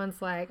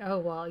everyone's like, oh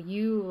well,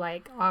 you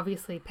like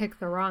obviously picked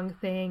the wrong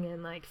thing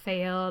and like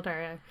failed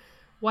or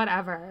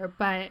whatever.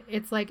 But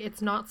it's like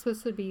it's not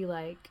supposed to be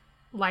like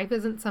life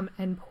isn't some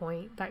end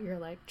point that you're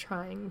like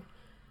trying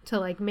to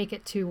like make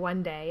it to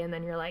one day and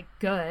then you're like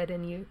good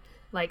and you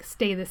like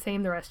stay the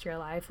same the rest of your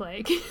life,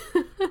 like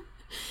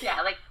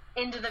yeah, like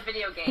into the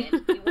video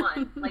game you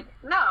won. Like,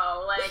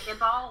 no, like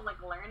it's all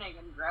like learning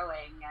and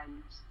growing,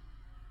 and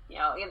you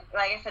know,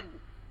 like I said,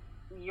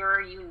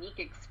 your unique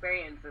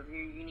experiences,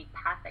 your unique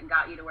path that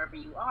got you to wherever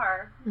you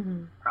are,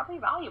 probably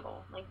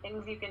valuable, like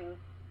things you can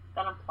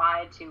then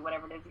apply to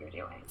whatever it is you're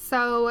doing.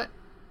 So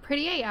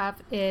Pretty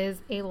AF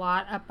is a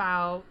lot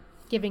about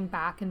giving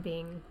back and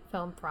being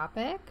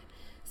philanthropic.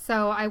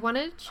 So I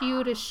wanted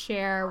you to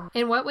share,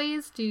 in what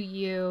ways do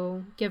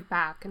you give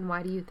back and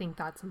why do you think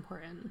that's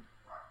important?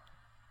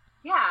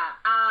 Yeah,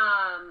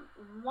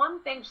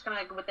 one thing, just kind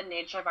of like with the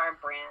nature of our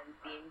brand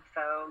being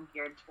so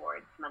geared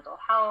towards mental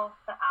health,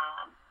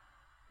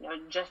 you know,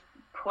 just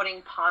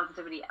putting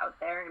positivity out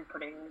there and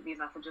putting these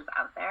messages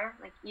out there.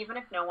 Like, even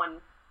if no one,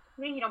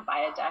 maybe you don't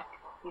buy a deck,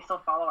 you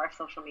still follow our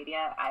social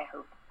media, I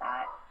hope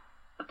that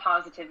the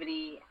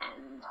positivity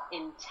and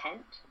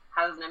intent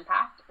has an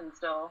impact and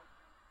still,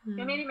 you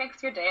know, maybe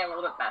makes your day a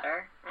little bit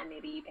better, and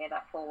maybe you pay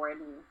that forward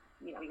and,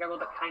 you know, you're a little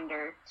bit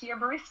kinder to your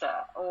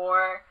barista,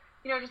 or,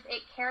 you know, just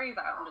it carries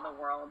out into the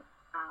world.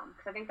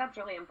 Because I think that's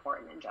really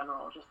important in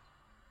general. Just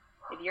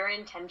if your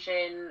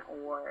intention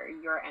or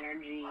your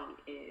energy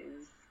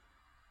is,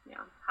 you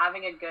know,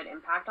 having a good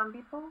impact on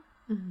people,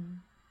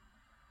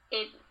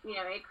 it, you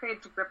know, it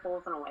creates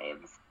ripples and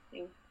waves.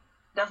 It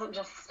doesn't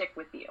just stick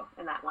with you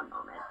in that one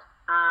moment.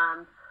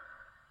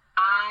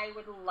 I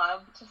would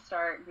love to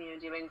start, you know,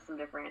 doing some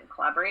different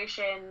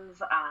collaborations,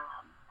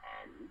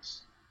 and,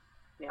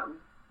 you know,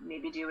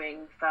 maybe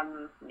doing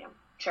some, you know,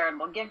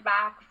 charitable give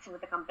backs with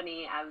the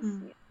company as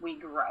we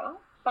grow.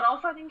 But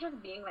also, I think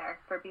just being there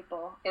for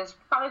people is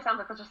probably sounds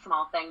like such a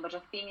small thing, but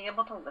just being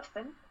able to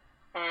listen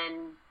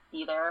and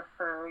be there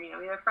for, you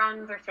know, either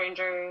friends or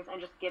strangers,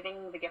 and just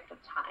giving the gift of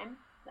time.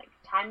 Like,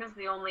 time is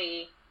the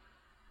only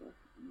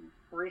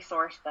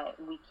resource that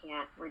we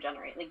can't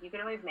regenerate. Like, you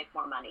can always make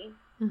more money,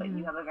 but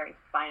you have a very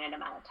finite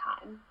amount of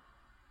time.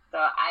 So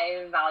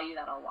I value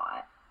that a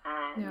lot.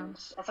 And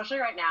especially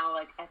right now,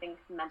 like, I think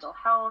mental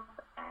health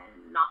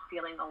and not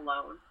feeling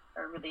alone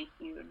are really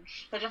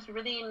huge. So just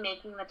really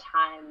making the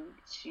time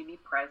to be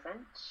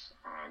present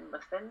and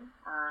listen.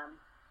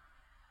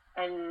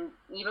 And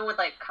even with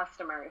like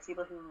customers,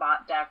 people who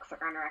bought decks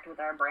or interact with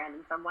our brand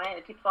in some way,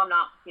 and people I'm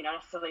not, you know,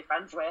 necessarily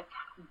friends with,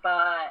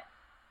 but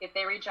if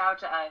they reach out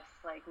to us,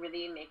 like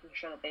really making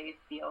sure that they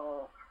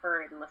feel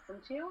heard and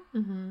listened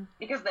to,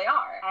 because they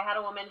are. I had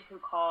a woman who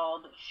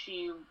called,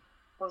 she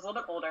was a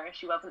little bit older,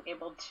 she wasn't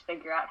able to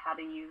figure out how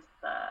to use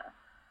the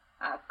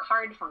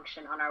card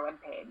function on our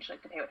webpage,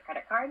 like to pay with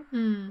credit card.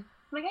 I'm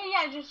like, hey,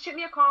 yeah, just shoot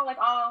me a call, like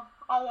I'll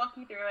walk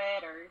you through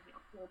it, or, you know,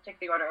 we'll take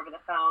the order over the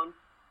phone.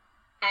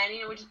 And,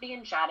 you know, we just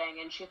began chatting,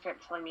 and she started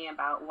telling me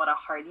about what a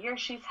hard year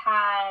she's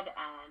had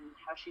and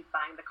how she's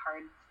buying the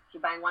cards.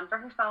 She's buying one for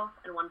herself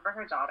and one for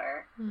her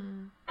daughter.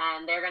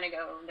 And they're going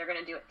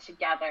to do it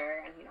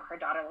together. And, you know, her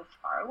daughter lives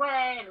far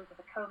away, and because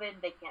of COVID,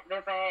 they can't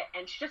visit.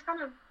 And she just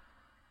started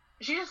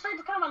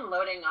kind of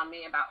unloading on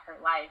me about her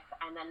life,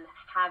 and then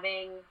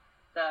having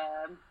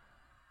the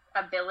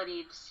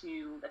ability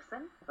to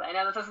listen. I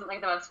know this isn't like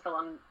the most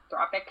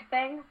philanthropic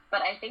thing,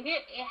 but I think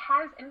it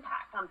has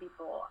impact on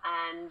people,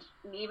 and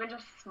even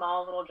just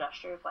small little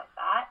gestures like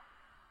that,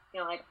 you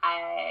know, like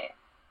I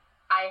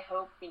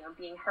hope, you know,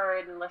 being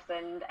heard and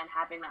listened and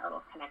having that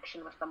little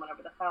connection with someone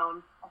over the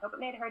phone, I hope it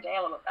made her day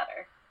a little bit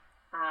better.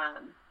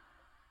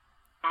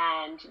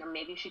 And, you know,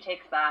 maybe she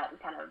takes that and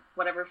kind of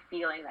whatever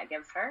feeling that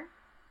gives her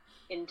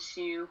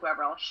into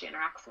whoever else she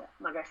interacts with.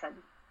 Like I said,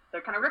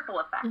 they're kind of ripple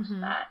effect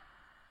that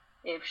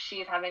if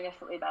she's having a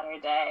slightly better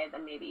day,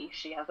 then maybe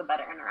she has a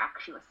better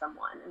interaction with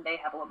someone and they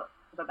have a little bit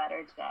of a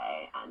better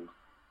day. And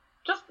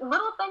just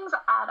little things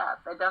add up.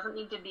 It doesn't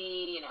need to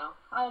be, you know,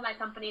 oh, my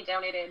company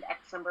donated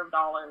X number of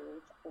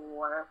dollars,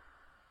 or,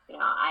 you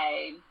know,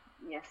 I,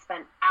 you know,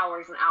 spent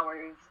hours and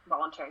hours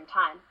volunteering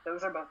time.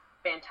 Those are both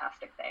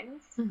fantastic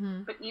things.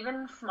 But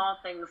even small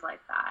things like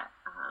that,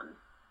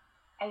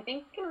 I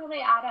think can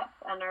really add up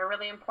and are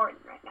really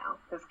important right now,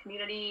 because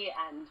community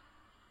and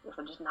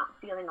just not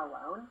feeling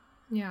alone,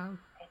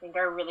 I think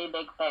are really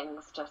big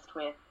things just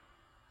with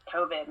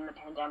COVID and the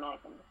pandemic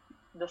and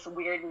this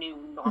weird new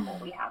normal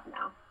we have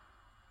now.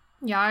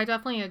 Yeah, I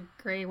definitely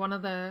agree. One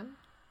of the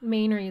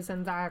main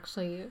reasons I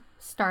actually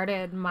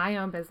started my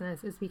own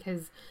business is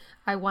because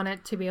I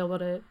wanted to be able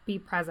to be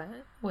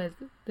present with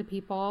the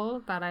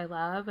people that I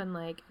love and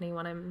like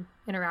anyone I'm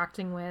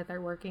interacting with or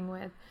working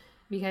with,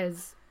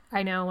 because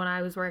I know when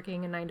I was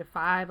working a 9 to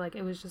 5, like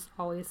it was just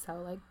always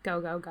so like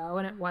go, go, go.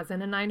 And it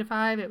wasn't a 9 to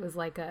 5. It was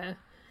like a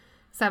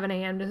 7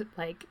 a.m. to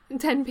like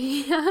 10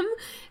 p.m.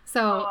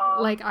 So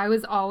like I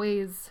was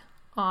always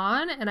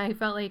on, and I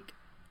felt like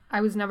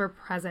I was never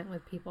present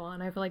with people.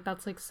 And I feel like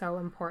that's like so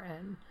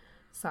important.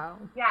 So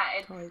yeah,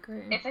 it's totally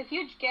agree. It's a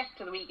huge gift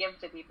that we give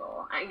to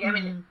people. I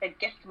mean, a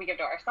gift we give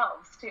to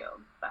ourselves too.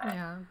 But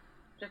yeah,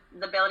 just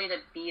the ability to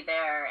be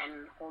there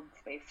and hold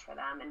space for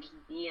them and just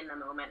be in the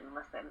moment and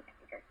listen, I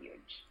think are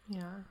huge.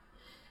 Yeah.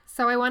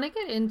 So I want to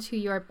get into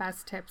your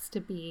best tips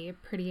to be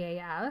pretty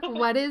AF.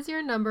 What is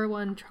your number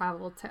one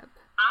travel tip?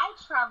 I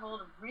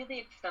traveled really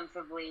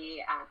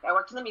extensively. I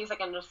worked in the music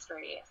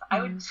industry, so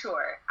I would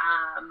tour.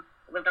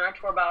 Lived on a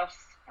tour bus,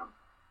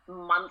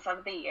 months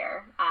of the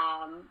year.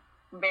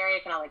 Very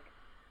kind of like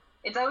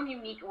its own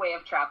unique way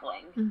of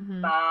traveling.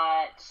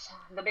 But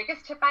the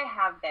biggest tip I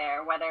have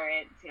there, whether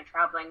it's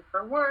traveling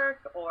for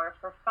work or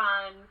for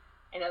fun,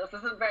 I know this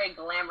isn't very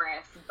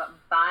glamorous, but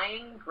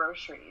buying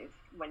groceries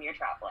when you're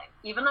traveling,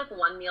 even like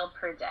one meal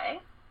per day,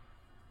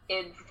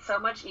 it's so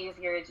much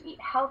easier to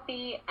eat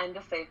healthy and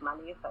to save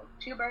money. So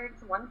 2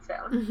 birds, 1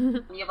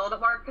 stone. You have a little bit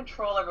more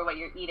control over what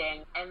you're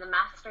eating, and the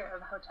master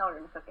of hotel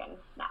room cooking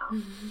now.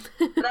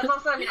 That's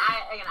also, I mean,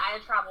 I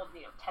had traveled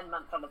 10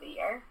 months out of the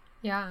year.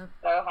 Yeah.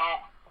 So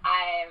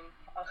I've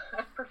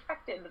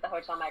perfected the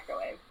hotel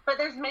microwave. But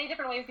there's many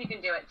different ways you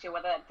can do it too.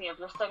 Whether it's, if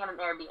you're staying on an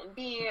Airbnb,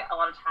 a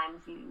lot of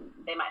times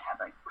they might have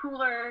like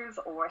coolers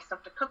or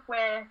stuff to cook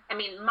with. I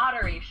mean,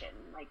 moderation.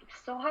 Like,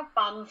 still have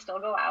fun, still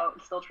go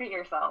out, still treat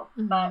yourself,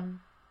 but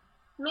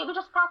maybe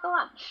just pack a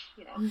lunch.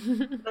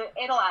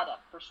 It'll add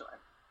up for sure.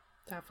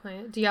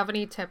 Definitely. Do you have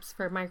any tips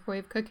for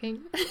microwave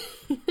cooking?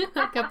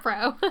 Like a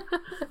pro.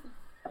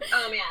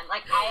 Oh man,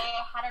 like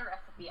I had a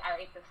recipe.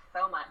 I ate this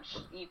so much.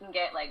 You can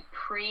get like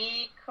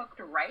pre-cooked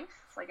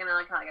rice, like in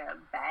like a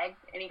bag,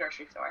 any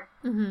grocery store,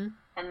 and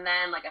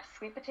then like a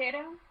sweet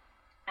potato,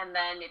 and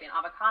then maybe an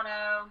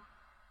avocado,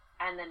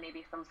 and then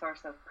maybe some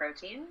source of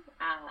protein.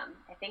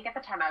 I think at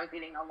the time I was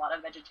eating a lot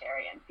of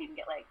vegetarian, so you can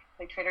get like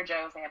Trader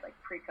Joe's. They have like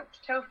pre-cooked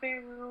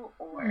tofu,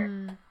 or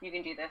you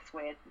can do this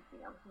with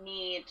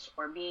meat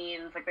or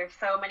beans. Like there's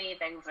so many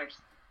things that are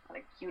just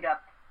kind of queued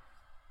up.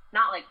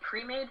 Not like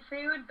pre-made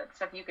food, but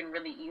stuff you can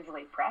really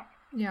easily prep.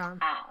 Yeah.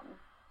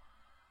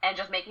 And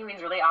just making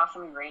these really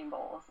awesome grain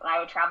bowls. And I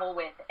would travel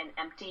with an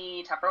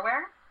empty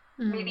Tupperware,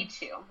 maybe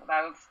 2. If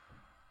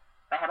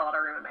I had a lot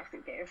of room in my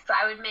suitcase. So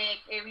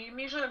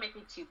usually would make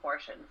me 2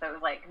 portions. So it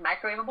was like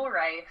microwavable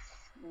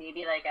rice,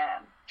 maybe like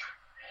a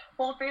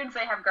Whole Foods,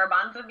 they have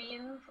garbanzo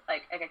beans,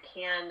 like a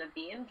can of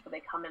beans, but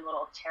they come in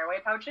little tearaway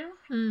pouches.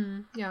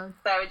 Yeah.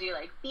 So I would do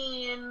like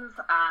beans.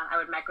 I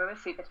would microwave a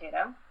sweet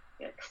potato,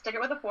 stick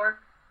it with a fork,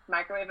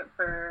 microwave it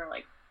for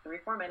like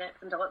 3-4 minutes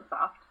until it's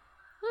soft.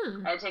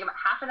 I'd take about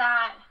half of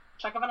that,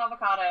 chunk of an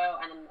avocado,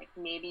 and then like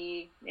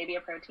maybe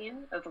a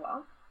protein as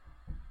well.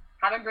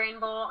 Have a grain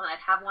bowl, and I'd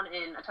have one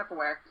in a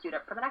Tupperware queued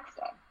up for the next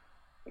day.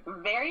 Like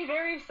very,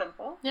 very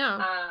simple.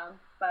 Yeah.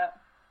 But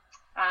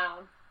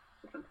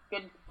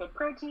good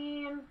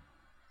protein,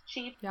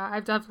 cheap. Yeah,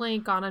 I've definitely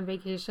gone on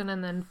vacation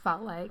and then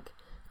felt like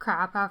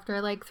crap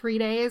after like 3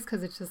 days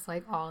because it's just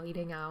like all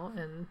eating out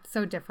and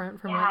so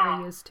different from what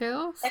we're used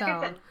to. So. Like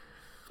I said,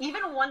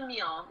 even one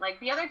meal, like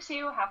the other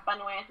 2, have fun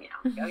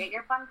with, go get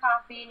your fun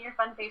coffee and your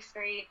fun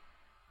pastry,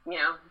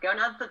 go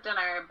nuts at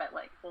dinner, but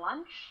like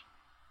lunch,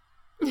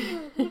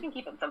 you can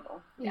keep it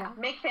simple. Yeah.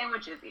 Make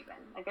sandwiches even.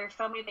 Like there's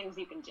so many things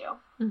you can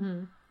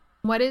do.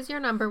 What is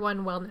your number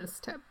one wellness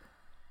tip?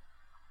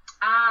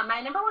 My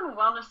number one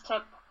wellness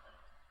tip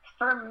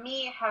for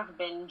me has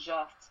been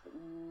just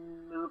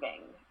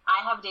moving.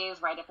 I have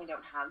days where I definitely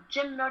don't have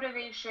gym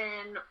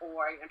motivation,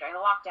 or during the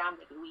lockdown,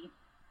 maybe we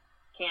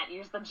can't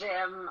use the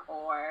gym,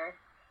 or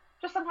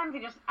just sometimes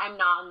I'm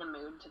not in the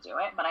mood to do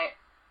it, but I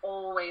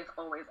always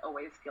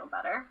feel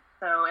better.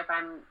 So if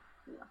I'm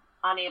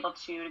unable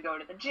to go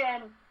to the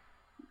gym,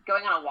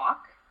 going on a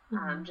walk,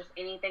 just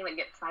anything that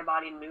gets my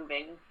body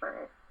moving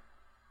for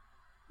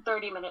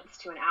 30 minutes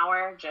to an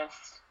hour,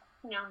 just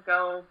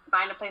go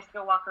find a place to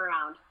go walk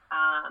around,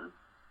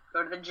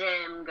 go to the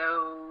gym,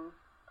 go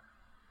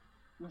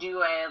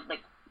do a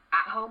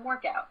at-home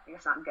workout. I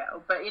guess not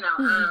go, but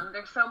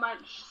there's so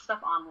much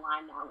stuff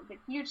online now with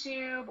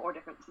YouTube or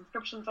different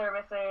subscription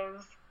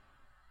services.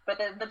 But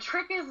the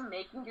trick is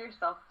making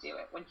yourself do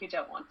it when you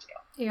don't want to.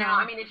 Yeah. Now,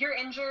 I mean, if you're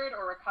injured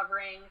or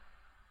recovering,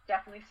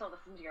 definitely still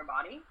listen to your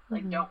body.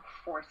 Like, don't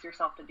force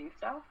yourself to do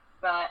stuff.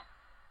 But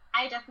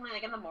I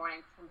definitely, in the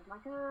mornings, I'm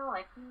like,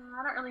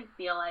 I don't really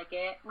feel like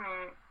it.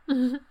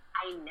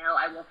 I know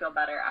I will feel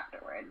better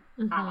afterward.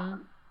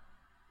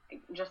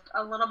 Just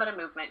a little bit of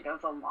movement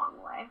goes a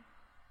long way.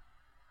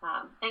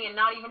 And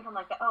not even from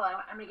I'm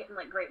gonna get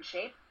in great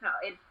shape. No,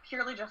 it's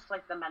purely just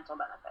the mental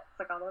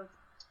benefits, all those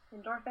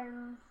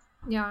endorphins.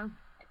 Yeah,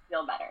 I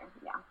feel better.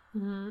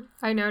 Yeah.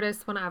 I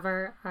notice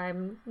whenever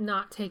I'm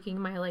not taking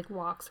my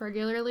walks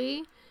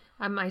regularly,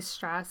 my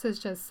stress is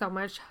just so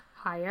much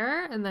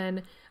higher, and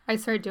then I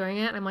start doing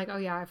it and I'm like, oh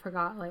yeah, I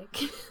forgot,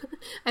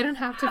 I don't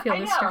have to feel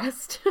this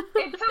stressed.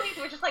 It's so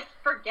easy to just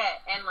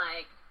forget, and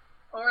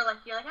Or like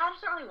you're like, I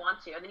just don't really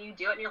want to, and then you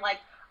do it, and you're like,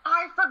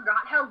 I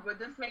forgot how good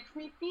this makes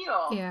me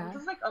feel. Yeah.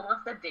 This is like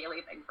almost a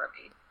daily thing for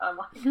me. I'm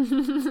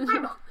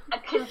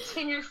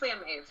continuously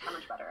amazed how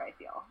much better I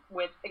feel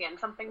with, again,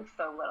 something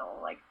so little.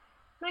 Like,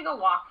 I'm gonna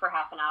go walk for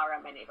half an hour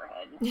around my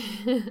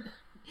neighborhood.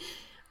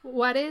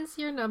 What is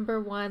your number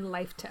one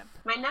life tip?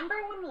 My number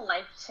one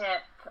life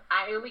tip,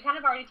 we kind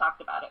of already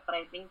talked about it, but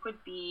I think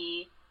would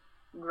be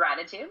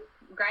gratitude.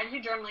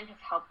 Gratitude journaling has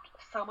helped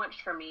so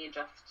much for me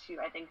just to,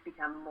 I think,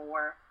 become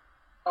more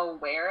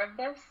aware of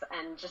this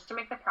and just to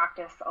make the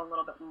practice a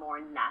little bit more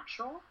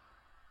natural.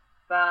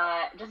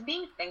 But just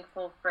being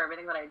thankful for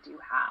everything that I do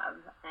have.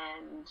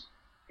 And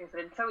it's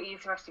been so easy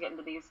for us to get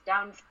into these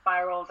down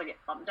spirals or get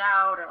bummed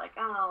out or like,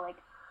 oh, like,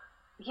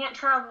 I can't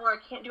travel or I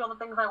can't do all the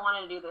things I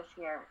wanted to do this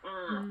year.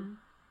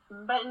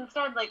 But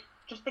instead, like,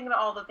 just think about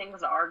all the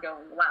things that are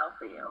going well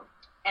for you.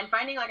 And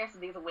finding, like I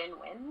said, these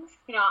win-wins.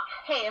 You know,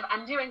 hey, if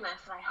I'm doing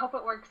this and I hope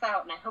it works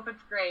out and I hope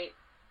it's great,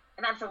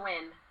 and that's a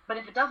win. But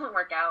if it doesn't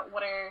work out,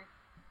 we're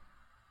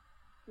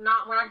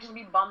not just gonna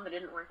be bummed that it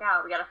didn't work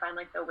out. We gotta find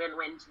like the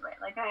win-win to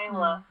it. Like, hey,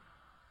 I'm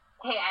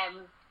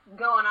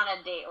going on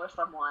a date with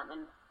someone,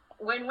 and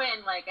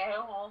win-win. Like, hey,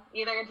 well,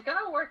 either it's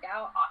gonna work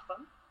out,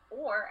 awesome,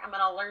 or I'm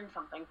gonna learn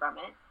something from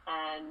it,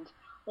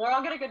 or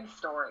I'll get a good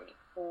story,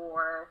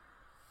 or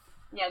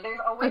there's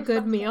always a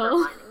good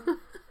meal.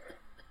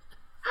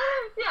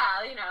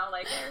 Yeah, you know,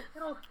 like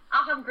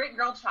I'll have great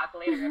girl talk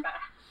later about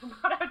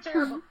how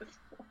terrible this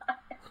was.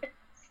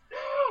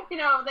 You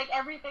know, like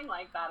everything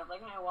like that. I'm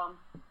like, oh, well,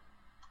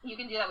 you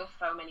can do that with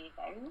so many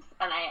things.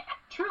 And I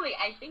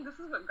think this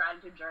is what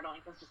gratitude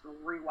journaling has just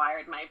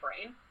rewired my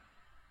brain.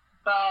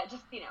 But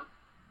just, you know,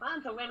 well,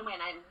 it's a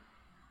win-win. I'm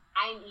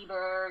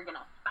either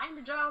gonna find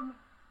a job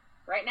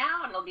right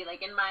now and it'll be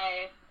like in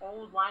my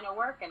old line of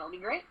work and it'll be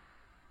great,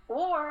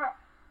 or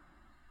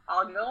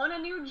I'll go on a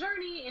new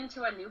journey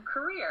into a new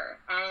career,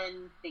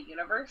 and the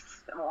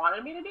universe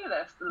wanted me to do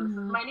this, and this is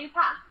my new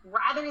path.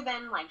 Rather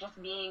than like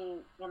just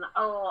being,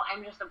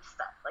 I'm just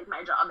upset, like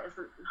my job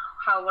isn't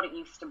what it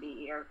used to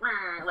be, or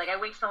like I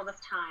wasted all this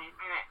time.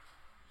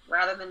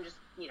 Rather than just,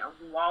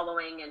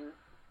 wallowing in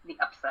the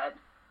upset,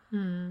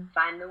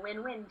 find the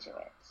win-win to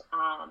it.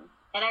 And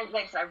I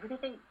really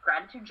think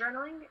gratitude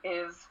journaling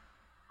is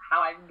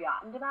how I've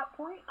gotten to that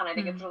point, and I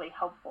think it's really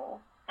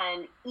helpful.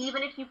 And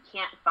even if you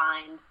can't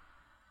find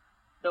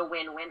the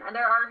win-win, and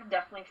there are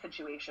definitely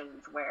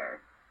situations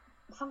where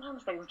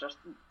sometimes things just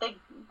they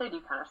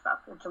do kind of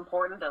suck. It's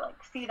important to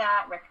like see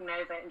that,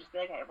 recognize it, and just be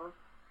like, hey, well,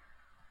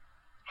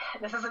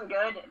 this isn't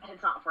good, but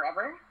it's not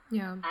forever.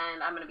 Yeah.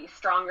 And I'm going to be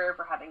stronger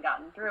for having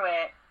gotten through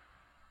it,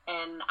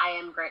 and I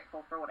am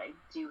grateful for what I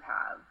do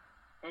have.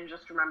 And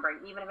just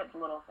remembering, even if it's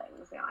little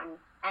things,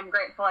 I'm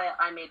grateful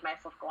I made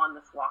myself go on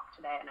this walk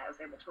today and I was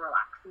able to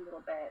relax a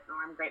little bit, or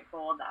I'm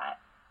grateful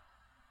that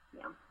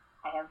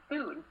I have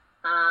food.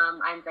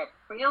 I'm grateful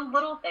for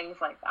little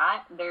things like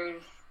that.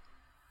 There's,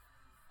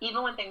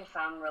 even when things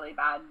sound really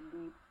bad,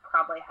 you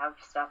probably have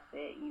stuff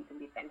that you can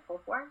be thankful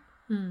for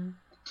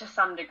to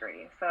some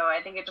degree. So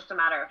I think it's just a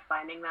matter of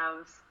finding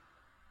those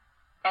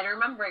and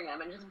remembering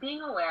them and just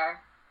being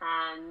aware.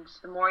 And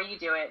the more you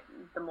do it,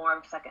 the more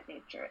of second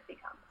nature it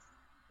becomes.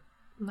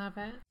 Love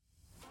it.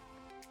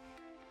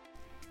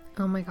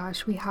 Oh my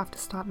gosh, we have to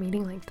stop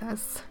meeting like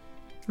this.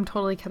 I'm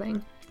totally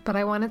kidding. But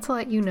I wanted to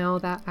let you know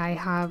that I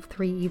have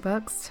 3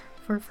 ebooks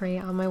for free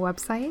on my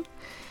website.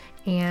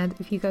 And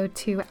if you go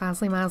to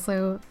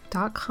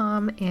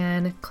asleymaslow.com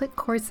and click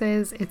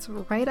courses, it's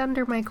right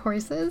under my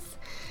courses.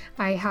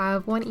 I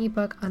have 1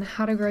 ebook on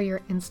how to grow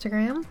your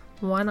Instagram,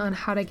 1 on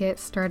how to get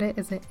started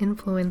as an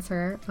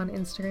influencer on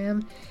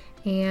Instagram,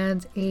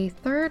 and a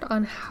 3rd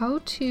on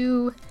how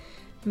to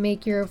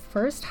make your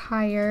first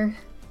hire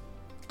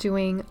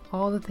doing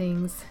all the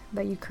things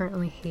that you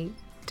currently hate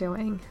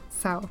doing.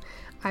 So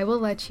I will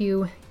let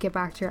you get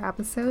back to your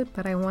episode,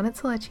 but I wanted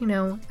to let you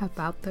know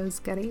about those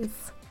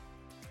goodies.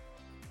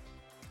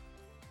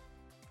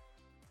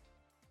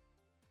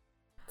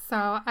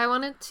 So I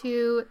wanted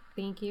to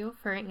thank you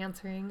for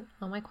answering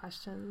all my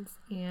questions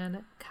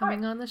and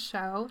coming on the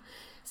show.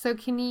 So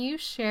can you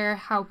share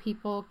how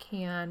people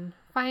can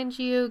find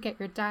you, get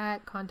your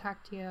deck,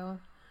 contact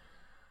you?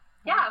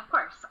 Yeah, of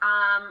course.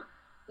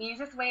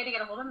 Easiest way to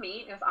get a hold of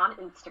me is on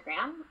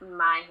Instagram.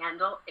 My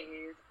handle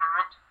is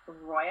at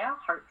Roya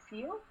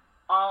Heartsview,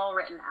 all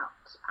written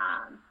out.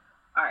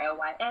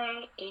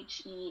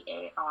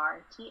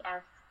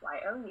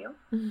 RoyaHeartsYou.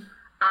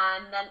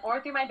 And then,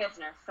 or through my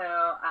business.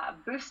 So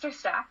Booster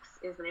Stacks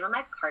is the name of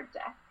my card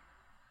deck.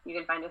 You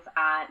can find us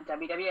at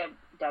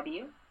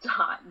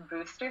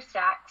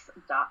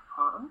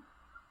www.boosterstacks.com,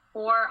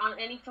 or on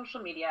any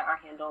social media, our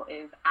handle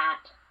is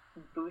at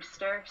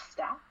Booster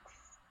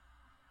Stacks.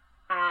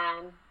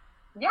 And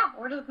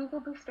or just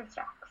Google Booster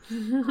Stacks.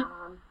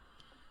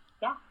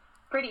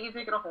 Pretty easy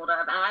to get a hold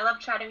of. And I love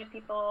chatting with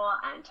people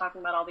and talking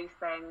about all these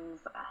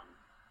things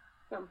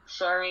and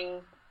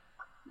sharing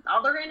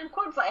all the random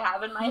quotes I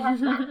have in my head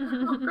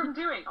from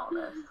doing all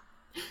this.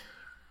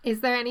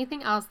 Is there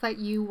anything else that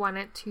you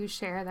wanted to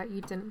share that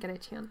you didn't get a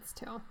chance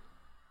to?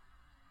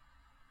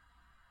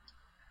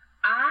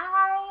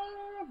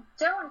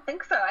 don't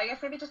think so. I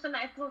guess maybe just a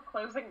nice little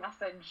closing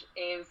message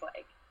is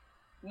like,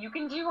 you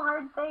can do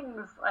hard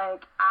things.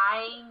 Like,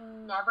 I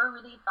never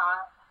really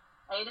thought,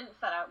 I didn't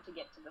set out to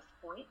get to this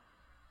point.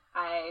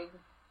 I,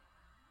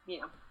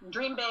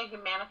 dream big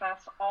and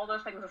manifest, all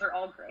those things, those are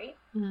all great.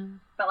 Mm-hmm.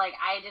 But like,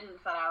 I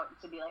didn't set out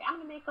to be like, I'm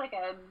going to make like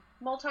a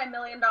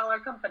multi-million-dollar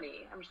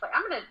company. I'm just like,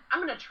 I'm going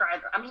to try,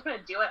 I'm just going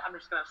to do it. I'm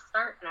just going to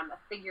start and I'm going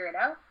to figure it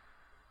out.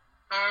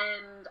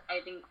 And I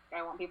think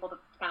I want people to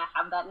kind of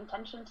have that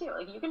intention too.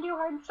 Like, you can do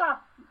hard stuff.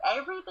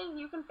 Everything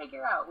you can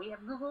figure out. We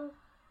have Google.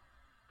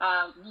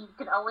 You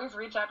can always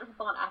reach out to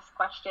people and ask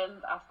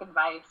questions, ask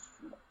advice.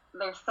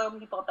 There's so many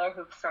people out there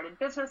who've started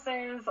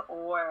businesses,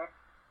 or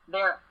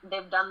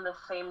they've done the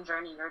same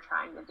journey you're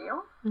trying to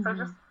do. Mm-hmm. So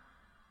just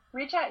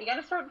reach out. You got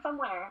to start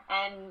somewhere,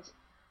 and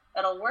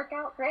it'll work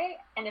out great.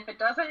 And if it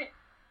doesn't,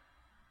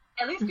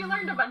 at least you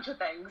learned a bunch of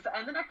things,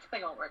 and the next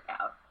thing will work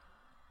out.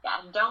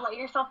 Yeah, don't let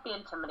yourself be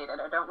intimidated,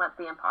 or don't let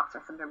the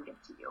imposter syndrome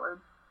get to you, or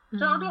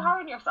don't be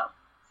hard on yourself.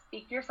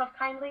 Speak to yourself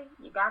kindly.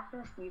 You got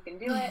this. You can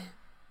do it.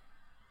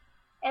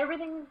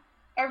 Everything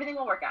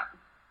will work out.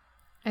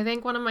 I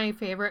think one of my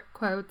favorite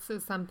quotes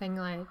is something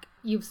like,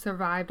 "You've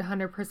survived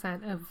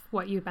 100% of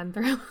what you've been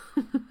through."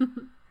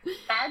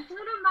 That's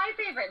one of my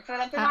favorites. So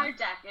that's in our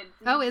deck. It's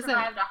is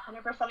survived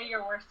 100% of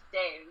your worst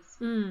days.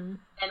 And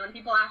when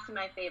people ask me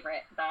my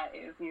favorite, that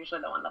is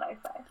usually the one that I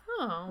say.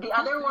 Oh, the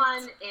other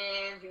one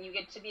is, you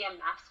get to be a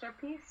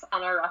masterpiece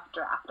and a rough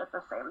draft at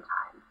the same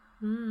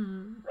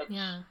time. Which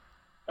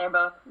they're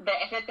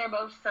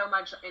both so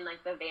much in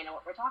like the vein of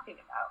what we're talking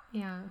about.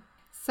 Yeah.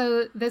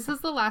 So this is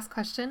the last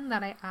question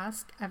that I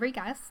ask every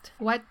guest.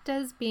 What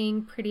does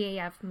being pretty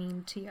AF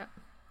mean to you?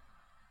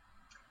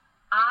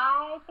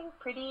 I think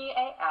pretty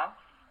AF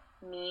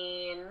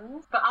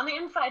means, but on the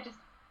inside, just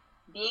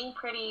being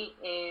pretty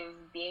is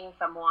being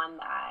someone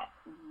that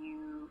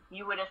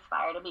you would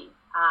aspire to be.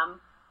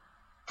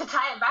 To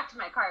tie it back to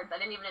my cards, I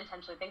didn't even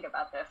intentionally think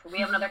about this. We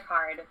have another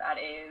card that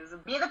is,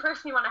 be the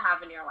person you want to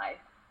have in your life.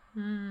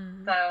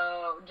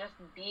 So just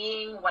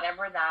being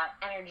whatever that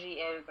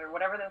energy is, or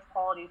whatever those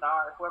qualities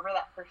are, whoever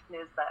that person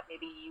is that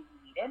maybe you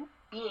needed,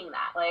 being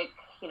that. Like,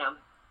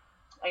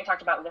 I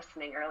talked about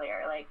listening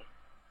earlier. Like,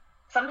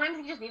 sometimes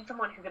you just need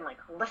someone who can like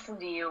listen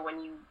to you when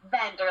you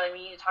vent, or like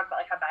when you need to talk about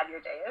like how bad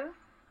your day is.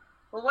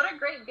 Well, what a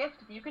great gift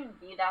if you can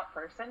be that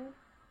person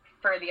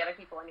for the other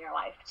people in your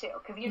life too,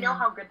 because you know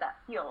how good that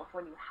feels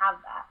when you have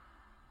that.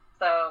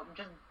 So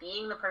just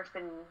being the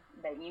person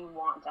that you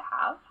want to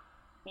have,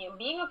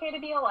 being okay to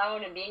be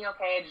alone, and being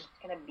okay to just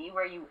kind of be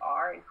where you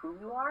are and who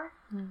you are.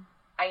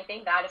 I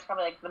think that is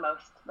probably like the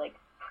most like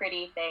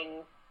pretty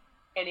thing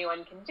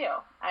anyone can do,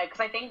 because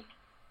I think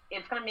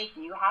it's going to make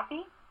you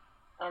happy,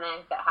 and I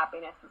think that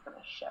happiness is going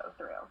to show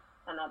through,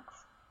 and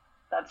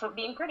that's what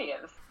being pretty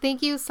is.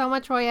 Thank you so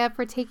much, Roya,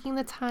 for taking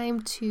the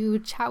time to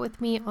chat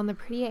with me on the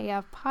Pretty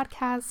AF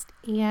podcast.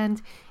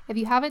 And if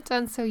you haven't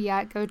done so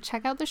yet, go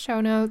check out the show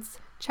notes,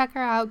 check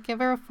her out, give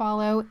her a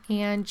follow,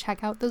 and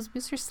check out those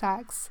booster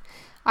stacks.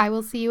 I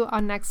will see you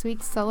on next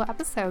week's solo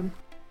episode.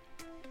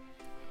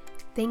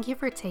 Thank you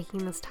for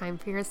taking this time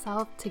for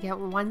yourself to get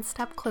one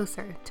step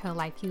closer to a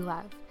life you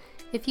love.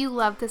 If you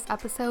loved this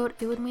episode,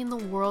 it would mean the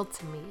world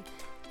to me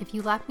if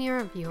you left me a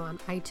review on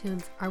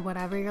iTunes or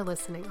whatever you're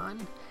listening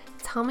on.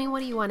 Tell me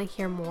what you want to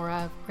hear more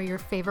of, or your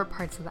favorite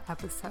parts of the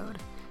episode.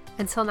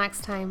 Until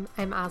next time,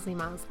 I'm Asli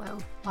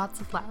Maslow. Lots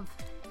of love.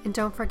 And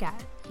don't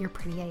forget, you're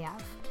pretty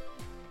AF.